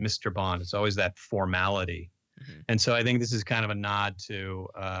always Mr. Bond. It's always that formality. And so I think this is kind of a nod to,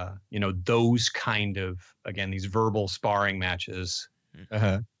 those kind of, again, these verbal sparring matches.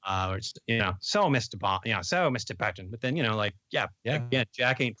 So Mr. Bond, so Mr. Burton. But then, again,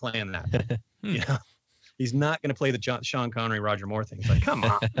 Jack ain't playing that. He's not going to play the Sean Connery, Roger Moore thing. It's like, come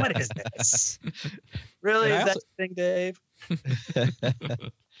on, what is this? Really? Is that the thing, Dave?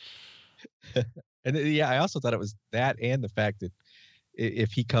 And I also thought it was that, and the fact that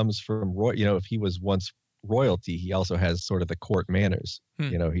if he comes from if he was once royalty, he also has sort of the court manners.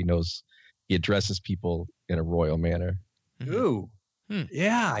 He knows, he addresses people in a royal manner. Ooh.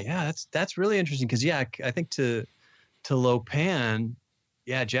 Yeah. That's really interesting because I think to Lo Pan,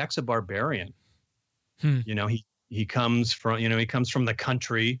 Jack's a barbarian. He comes from the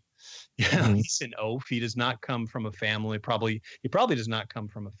country. He's an oaf. He does not come from a family. He probably does not come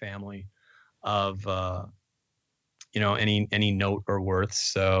from a family of any note or worth.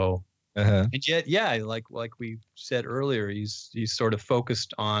 So. And yet, like we said earlier, he's sort of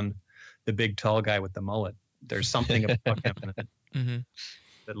focused on the big tall guy with the mullet. There's something about him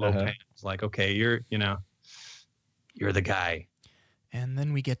that Lo Pan is like, okay, you're the guy. And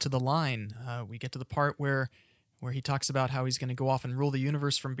then we get to the line. We get to the part where he talks about how he's going to go off and rule the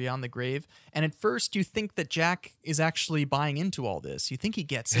universe from beyond the grave. And at first, you think that Jack is actually buying into all this. You think he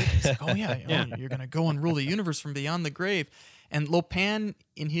gets it. He's like, you're going to go and rule the universe from beyond the grave. And Lo Pan,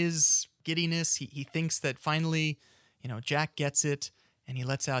 in his giddiness, he thinks that finally, Jack gets it, and he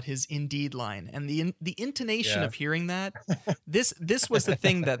lets out his "indeed" line. And the intonation of hearing that, this was the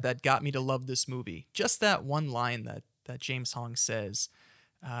thing that got me to love this movie. Just that one line that James Hong says.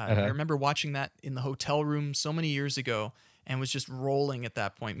 I remember watching that in the hotel room so many years ago, and was just rolling at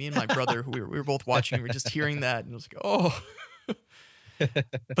that point. Me and my brother, who we were both watching, we were just hearing that, and it was like, oh.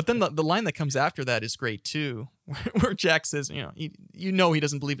 But then the line that comes after that is great too, where Jack says, he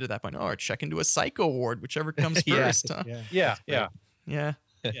doesn't believe it at that point. Or check into a psycho ward, whichever comes first. Huh? Yeah.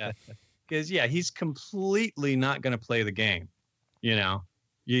 Because he's completely not going to play the game.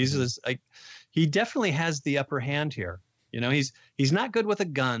 He's just, he definitely has the upper hand here. He's not good with a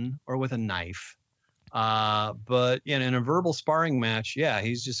gun or with a knife, but in a verbal sparring match,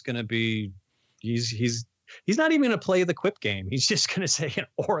 he's just going to be he's he's not even going to play the quip game. He's just going to say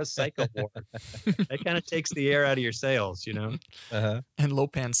or a psychoborg. That kind of takes the air out of your sails, you know. And Lo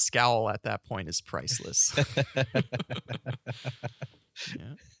Pan's scowl at that point is priceless.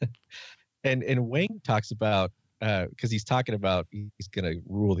 Yeah. And Wang talks about because he's talking about he's going to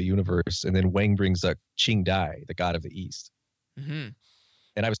rule the universe, and then Wang brings up Qing Dai, the god of the East. Mm-hmm.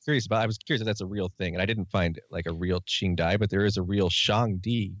 And I was curious if that's a real thing, and I didn't find like a real Qing Dai, but there is a real Shang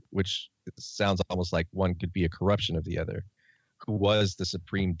Di, which sounds almost like one could be a corruption of the other, who was the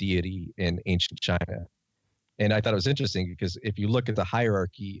supreme deity in ancient China. And I thought it was interesting because if you look at the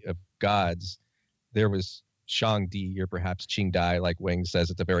hierarchy of gods, there was Shang Di or perhaps Qing Dai, like Wang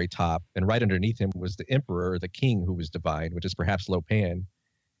says, at the very top. And right underneath him was the emperor, the king, who was divine, which is perhaps Lo Pan.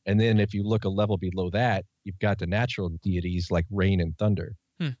 And then if you look a level below that, you've got the natural deities like rain and thunder.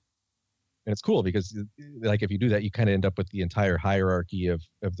 And it's cool because, like, if you do that, you kind of end up with the entire hierarchy of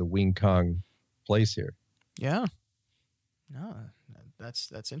the Wing Kong place here. Yeah. No,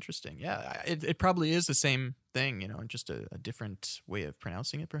 that's interesting. Yeah, it probably is the same thing, you know, just a different way of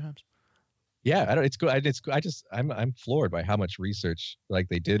pronouncing it, perhaps. Yeah, it's good. I'm floored by how much research like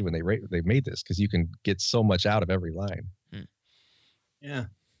they did when they made this, because you can get so much out of every line. Yeah,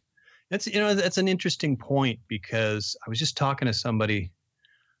 that's an interesting point, because I was just talking to somebody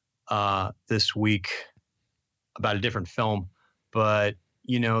this week about a different film, but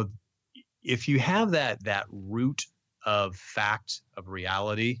you know, if you have that root of fact, of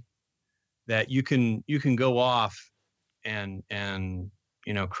reality, that you can go off and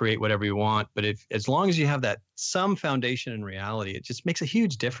you know, create whatever you want, but as long as you have that some foundation in reality, it just makes a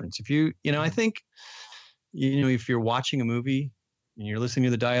huge difference. If you know, I think, you know, if you're watching a movie and you're listening to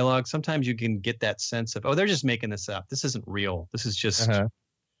the dialogue, sometimes you can get that sense of, oh, they're just making this up. This isn't real. This is just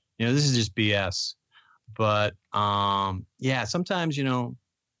you know, this is just BS. But yeah, sometimes, you know,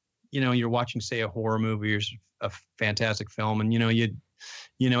 you're watching, say, a horror movie or a fantastic film, and you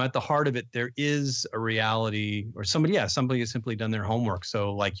know, at the heart of it, there is a reality, or somebody has simply done their homework.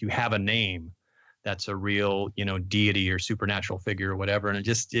 So like, you have a name that's a real, you know, deity or supernatural figure or whatever, and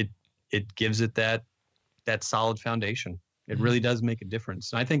it gives it that solid foundation. It really does make a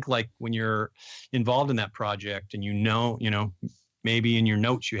difference. And I think, like, when you're involved in that project and you know, maybe in your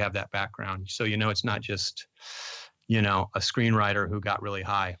notes you have that background, so you know it's not just, you know, a screenwriter who got really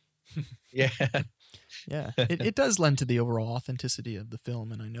high. Yeah. Yeah, it does lend to the overall authenticity of the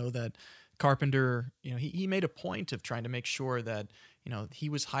film. And I know that Carpenter, you know, he made a point of trying to make sure that, you know, he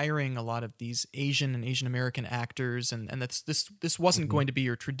was hiring a lot of these Asian and Asian American actors, and this wasn't going to be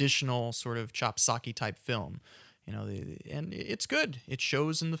your traditional sort of chopsaki type film. You know, and it's good. It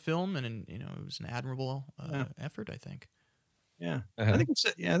shows in the film, and you know, it was an admirable effort, I think. Yeah, I think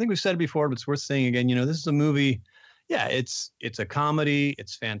we've said it before, but it's worth saying again. You know, this is a movie. Yeah, it's a comedy.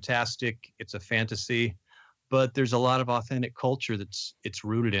 It's fantastic. It's a fantasy, but there's a lot of authentic culture it's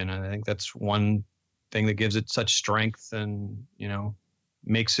rooted in. And I think that's one thing that gives it such strength, and, you know,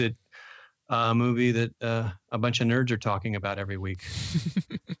 makes it a movie that a bunch of nerds are talking about every week.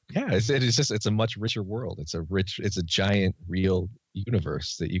 Yeah, it's a much richer world. It's a giant real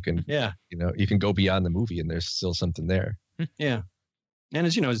universe that you can, you know, you can go beyond the movie and there's still something there. Yeah. And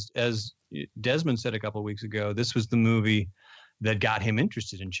as you know, as Desmond said a couple of weeks ago, this was the movie that got him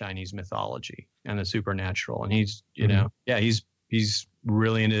interested in Chinese mythology and the supernatural. And he's, you know, he's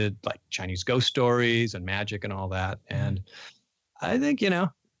really into like Chinese ghost stories and magic and all that. And I think, you know,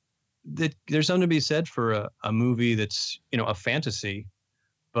 that there's something to be said for a movie that's, you know, a fantasy,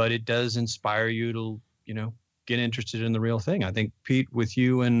 but it does inspire you to, you know, get interested in the real thing. I think, Pete, with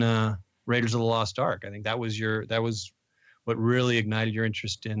you and Raiders of the Lost Ark, I think that was what really ignited your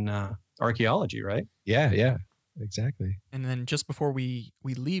interest in archaeology, right? Yeah, exactly. And then just before we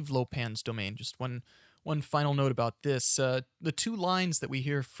leave Lo Pan's domain, just one final note about this: the two lines that we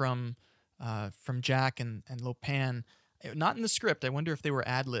hear from Jack and Lo Pan, not in the script. I wonder if they were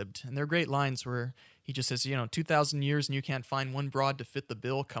ad-libbed, and they're great lines where he just says, you know, 2,000 years and you can't find one broad to fit the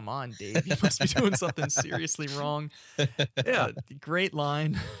bill. Come on, Dave, you must be doing something seriously wrong. Yeah, great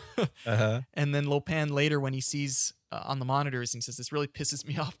line. And then Lo Pan later, when he sees on the monitors, and he says, "This really pisses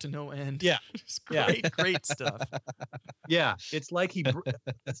me off to no end." Yeah, it's great stuff. Yeah, it's like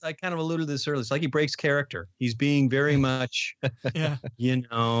I kind of alluded to this earlier. It's like he breaks character. He's being very much, you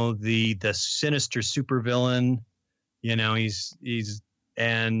know, the sinister supervillain. You know, he's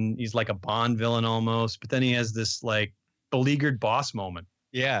like a Bond villain almost, but then he has this like beleaguered boss moment.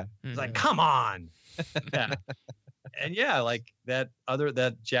 Yeah. It's like, come on. Yeah. And yeah, like that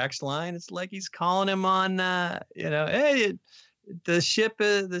Jack's line, it's like he's calling him on, you know, hey, the ship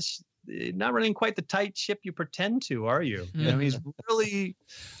is not running quite the tight ship you pretend to, are you? You know, he's really,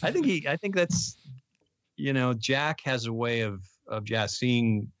 I think that's, Jack has a way of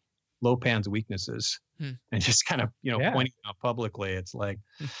seeing Lo Pan's weaknesses and just kind of, pointing out publicly. It's like,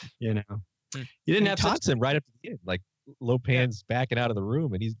 you didn't have taunts him right up to the end. Like Lo Pan's backing out of the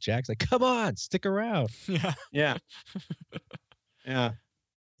room and Jack's like, come on, stick around. Yeah. Yeah. Yeah.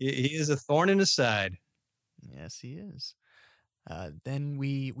 He is a thorn in his side. Yes, he is. Then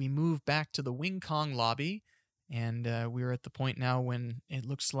we move back to the Wing Kong lobby, and we're at the point now when it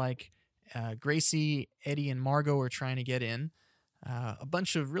looks like Gracie, Eddie, and Margot are trying to get in. A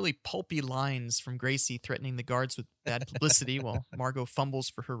bunch of really pulpy lines from Gracie threatening the guards with bad publicity while Margot fumbles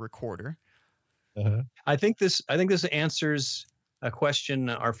for her recorder. Uh-huh. I think this answers a question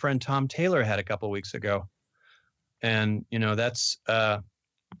our friend Tom Taylor had a couple of weeks ago. And, that's,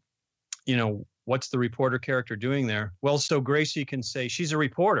 what's the reporter character doing there? Well, so Gracie can say she's a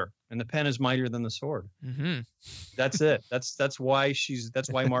reporter and the pen is mightier than the sword. Mm-hmm. That's it. That's why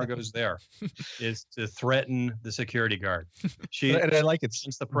Margot's there, is to threaten the security guard. And I like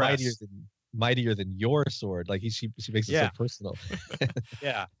it's the press. mightier than your sword. Like she makes it so personal.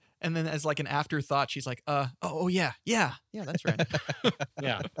 Yeah. And then as like an afterthought, she's like, yeah, that's right.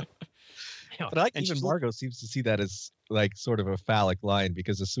 Yeah. But I like even Margot seems to see that as like sort of a phallic line,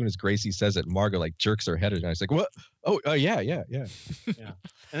 because as soon as Gracie says it, Margot like jerks her head and it's like, what? Oh, yeah. Yeah. And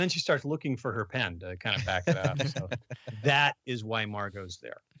then she starts looking for her pen to kind of back it up. So that is why Margot's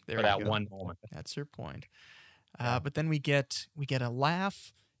there for that one moment. That's her point. But then we get a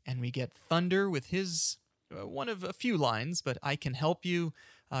laugh, and we get Thunder with his one of a few lines, but I can help you,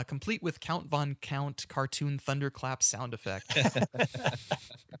 complete with Count Von Count cartoon thunderclap sound effect.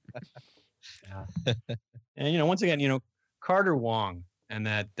 Yeah. And once again, Carter Wong and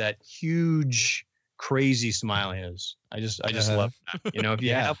that huge crazy smile is. I just love that. If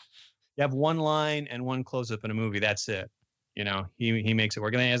you have one line and one close up in a movie, that's it. He makes it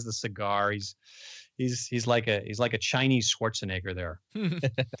work. And he has the cigar. He's like a Chinese Schwarzenegger there.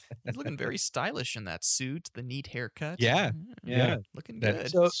 He's looking very stylish in that suit, the neat haircut. Yeah. Looking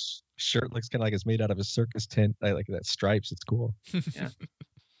that good. So, shirt looks kind of like it's made out of a circus tent. I like that stripes. It's cool. Yeah.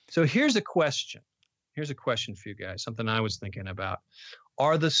 So here's a question. Here's a question for you guys. Something I was thinking about.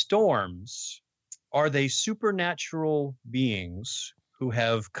 Are the storms, are they supernatural beings who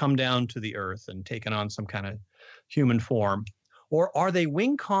have come down to the earth and taken on some kind of human form? Or are they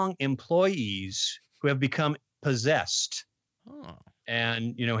Wing Kong employees who have become possessed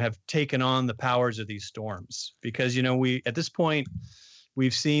and, have taken on the powers of these storms? Because, we at this point,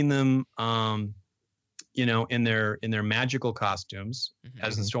 we've seen them, in their magical costumes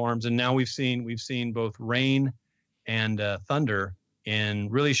as the storms. And now we've seen both Rain and Thunder in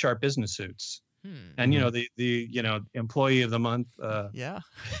really sharp business suits. And the employee of the month. Yeah.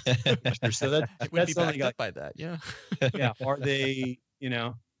 So that it would that's be something backed up by that. Yeah. Yeah. Are they,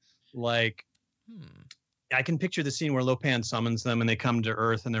 like, I can picture the scene where Lo Pan summons them and they come to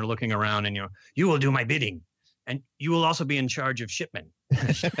Earth and they're looking around and you will do my bidding, and you will also be in charge of shipment.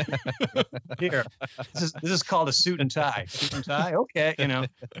 Here, this is called a suit and tie. Suit and tie, okay,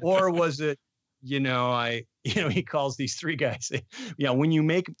 Or was it, he calls these three guys. When you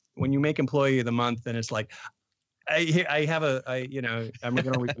make employee of the month, and it's like, I'm going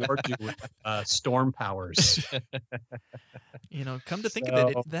to reward you with storm powers. Come to think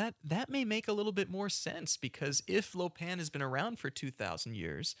of it, that may make a little bit more sense, because if Lo Pan has been around for 2,000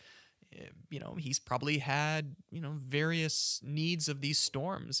 years, he's probably had, various needs of these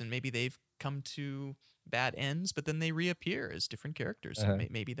storms, and maybe they've come to bad ends, but then they reappear as different characters. So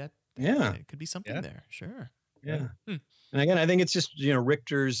maybe that it could be something there. Sure. Yeah. And again, I think it's just,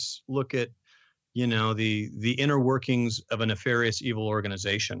 Richter's look at, the inner workings of a nefarious evil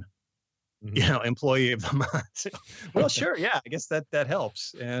organization. Employee of the month. Well, sure. Yeah. I guess that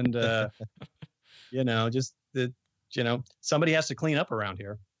helps. And, just that, somebody has to clean up around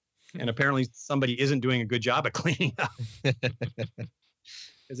here. And apparently somebody isn't doing a good job at cleaning up.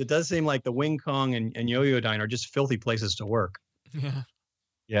 Because it does seem like the Wing Kong and Yoyodyne are just filthy places to work. Yeah.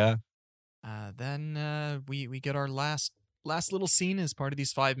 Yeah. Then we get our last little scene as part of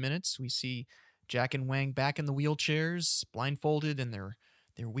these 5 minutes. We see Jack and Wang back in the wheelchairs, blindfolded, and they're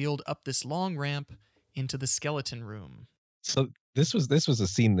wheeled up this long ramp into the skeleton room. So this was a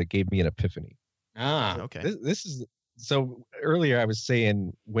scene that gave me an epiphany. Okay. This is so earlier I was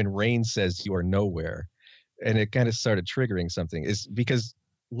saying when Rain says you are nowhere, and it kind of started triggering something, is because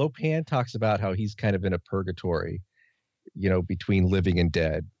Lo Pan talks about how he's kind of in a purgatory, between living and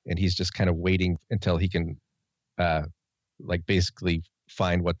dead, and he's just kind of waiting until he can basically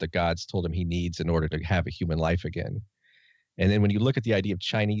find what the gods told him he needs in order to have a human life again. And then when you look at the idea of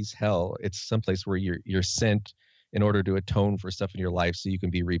Chinese hell, it's someplace where you're sent in order to atone for stuff in your life so you can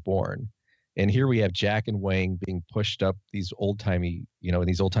be reborn. And here we have Jack and Wang being pushed up these old-timey, in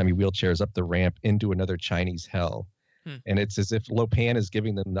these old-timey wheelchairs up the ramp into another Chinese hell. And it's as if Lo Pan is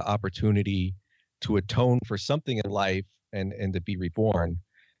giving them the opportunity to atone for something in life and to be reborn.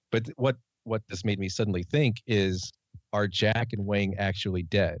 But what this made me suddenly think is, are Jack and Wang actually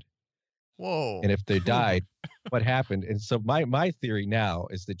dead? Whoa. And if they died, what happened? And so my theory now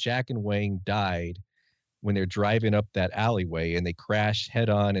is that Jack and Wang died when they're driving up that alleyway and they crash head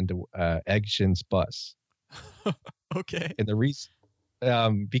on into Egg Shen's bus. Okay. And the reason,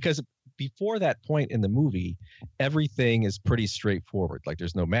 because before that point in the movie, everything is pretty straightforward. Like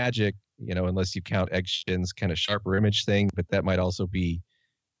there's no magic, unless you count Egg Shen's kind of sharper image thing, but that might also be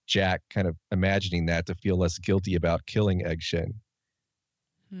Jack kind of imagining that to feel less guilty about killing Egg Shen.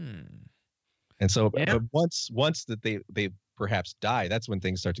 And so, but once that they perhaps die, that's when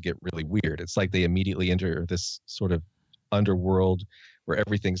things start to get really weird. It's like they immediately enter this sort of underworld where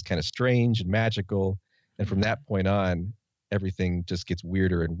everything's kind of strange and magical. And from that point on, everything just gets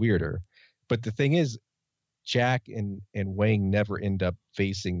weirder and weirder. But the thing is, Jack and Wang never end up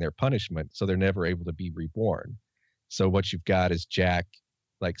facing their punishment, so they're never able to be reborn. So what you've got is Jack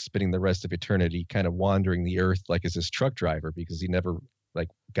like spending the rest of eternity kind of wandering the earth like as his truck driver, because he never like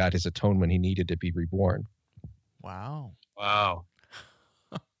got his atonement he needed to be reborn. Wow. Got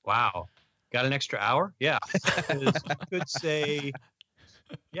an extra hour? Yeah.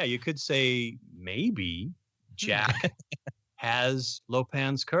 You could say maybe Jack has Lo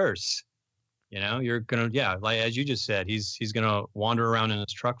Pan's curse. You're gonna, like as you just said, he's gonna wander around in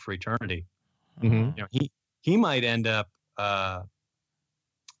his truck for eternity. Mm-hmm. He might end up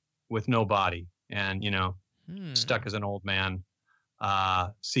with no body and stuck as an old man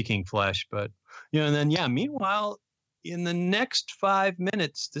seeking flesh. But and then meanwhile, in the next 5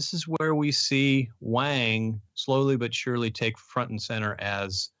 minutes, this is where we see Wang slowly but surely take front and center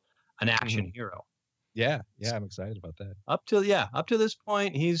as an action hero. Yeah, I'm excited about that. Up to this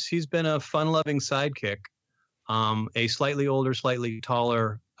point, he's been a fun-loving sidekick, a slightly older, slightly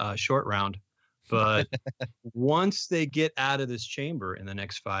taller short round. But once they get out of this chamber in the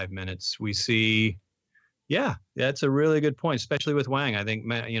next 5 minutes, we see, that's a really good point, especially with Wang. I think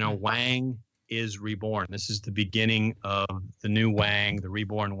Wang is reborn. This is the beginning of the new Wang, the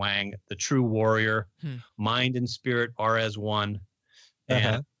reborn Wang, the true warrior. Mind and spirit are as one.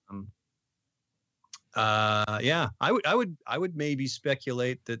 And I would maybe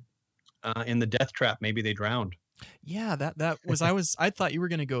speculate that in the death trap maybe they drowned. Yeah, that was I thought you were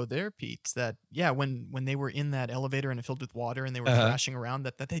going to go there, Pete. That when they were in that elevator and it filled with water and they were crashing around,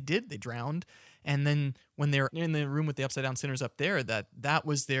 that they drowned. And then when they're in the room with the upside down sinners up there, that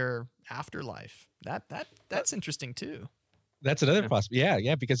was their afterlife. That's interesting too. That's another possibility.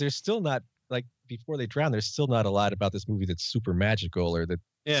 Yeah, because there's still not, like, before they drown, there's still not a lot about this movie that's super magical or that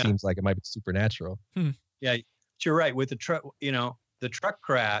seems like it might be supernatural. Yeah, you're right. With the truck, the truck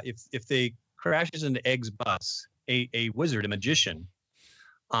crash, if they crashes into Egg's bus, a wizard, a magician,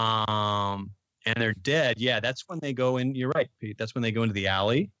 and they're dead, that's when they go in. You're right, Pete. That's when they go into the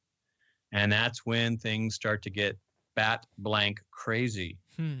alley, and that's when things start to get bat blank crazy.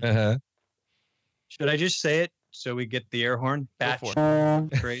 Should I just say it so we get the air horn? Bat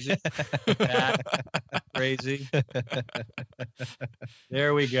crazy. Bat crazy.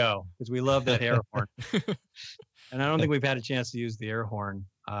 There we go, because we love that air horn. And I don't think we've had a chance to use the air horn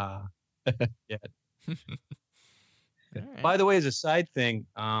yet. Right. By the way, as a side thing,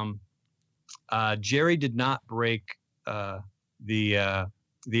 Jerry did not break the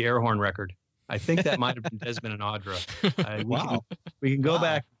air horn record. I think that might have been Desmond and Audra. Wow. We can go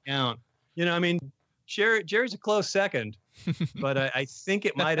back and count. Jerry's a close second, but I think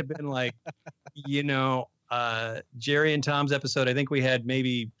it might have been like, Jerry and Tom's episode. I think we had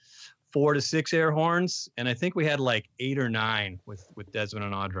maybe 4 to 6 air horns, and I think we had like 8 or 9 with Desmond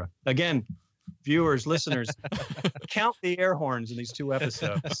and Audra. Again, viewers, listeners, count the air horns in these 2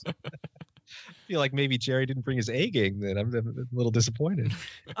 episodes. I feel like maybe Jerry didn't bring his A game. Then I'm a little disappointed.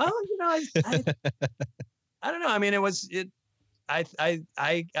 Oh, I don't know. I mean, I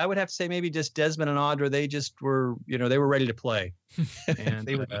would have to say maybe just Desmond and Audra. They just were, they were ready to play, and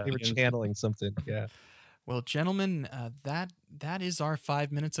they were channeling something. Yeah. Well, gentlemen, that is our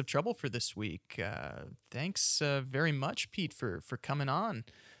 5 minutes of trouble for this week. Thanks very much, Pete, for coming on.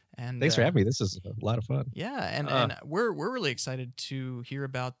 And thanks for having me. This is a lot of fun. Yeah, and we're really excited to hear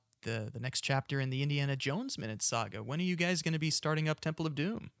about the next chapter in the Indiana Jones Minute saga. When are you guys going to be starting up Temple of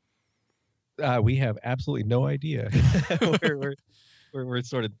Doom? We have absolutely no idea. we're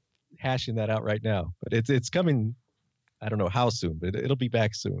sort of hashing that out right now, but it's coming. I don't know how soon, but it'll be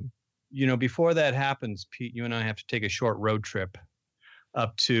back soon. Before that happens, Pete, you and I have to take a short road trip.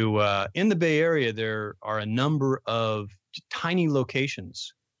 up to in the Bay Area, there are a number of tiny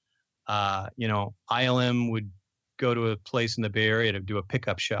locations. ILM would go to a place in the Bay Area to do a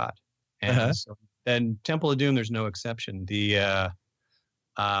pickup shot. And so then Temple of Doom, there's no exception.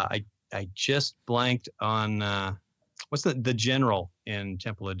 I just blanked on what's the general in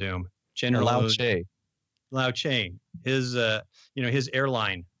Temple of Doom? General Lao Che. Lao Che. His his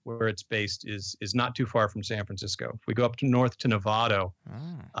airline where it's based is not too far from San Francisco. If we go up to north to Novato,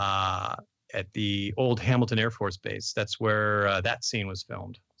 at the old Hamilton Air Force Base, that's where that scene was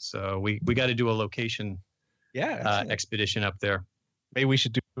filmed. So we got to do a location expedition up there. Maybe we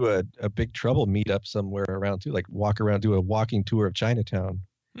should do a Big Trouble meetup somewhere around too, like walk around, do a walking tour of Chinatown.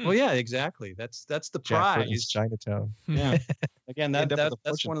 Well, yeah, exactly. That's the prize. Chinatown. Yeah. Again,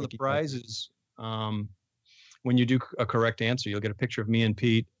 that's one of the prizes. When you do a correct answer, you'll get a picture of me and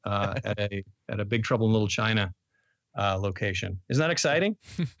Pete at a Big Trouble in Little China location. Isn't that exciting?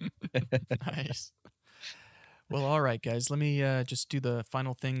 Nice. Well, all right, guys. Let me just do the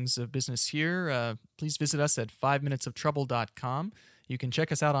final things of business here. Please visit us at 5minutesoftrouble.com. You can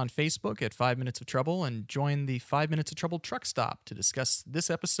check us out on Facebook at 5 Minutes of Trouble and join the 5 Minutes of Trouble truck stop to discuss this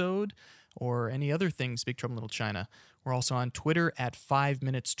episode or any other things Big Trouble in Little China. We're also on Twitter at 5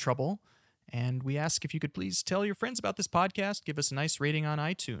 Minutes Trouble. And we ask if you could please tell your friends about this podcast, give us a nice rating on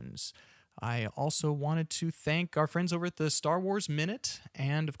iTunes. I also wanted to thank our friends over at the Star Wars Minute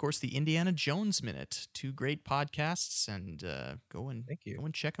and, of course, the Indiana Jones Minute. 2 great podcasts, and go and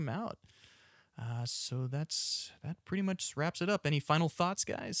check them out. So that pretty much wraps it up. Any final thoughts,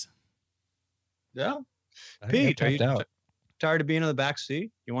 guys? Yeah. Pete, are you tired of being in the back seat?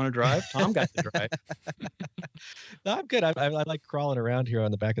 You want to drive? Tom got to drive. No, I'm good. I like crawling around here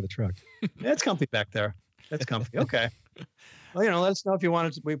on the back of the truck. Yeah, it's comfy back there. It's comfy. Okay. Well, let us know if you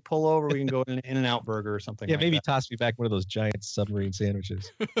want to. We pull over. We can go in an out burger or something. Yeah, like maybe that. toss me back one of those giant submarine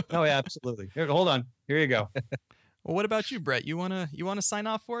sandwiches. Oh yeah, absolutely. Here, hold on. Here you go. Well, what about you, Brett? You wanna sign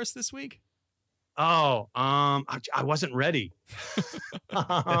off for us this week? Oh, I wasn't ready.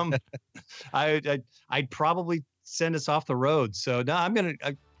 I'd probably send us off the road. So no, I'm gonna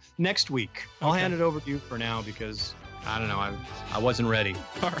next week. I'll hand it over to you for now because I don't know. I wasn't ready.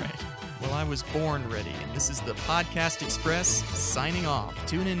 All right. Well, I was born ready, and this is the Podcast Express signing off.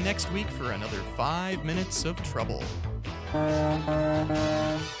 Tune in next week for another 5 Minutes of Trouble.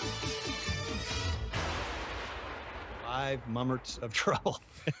 5 Mummers of Trouble.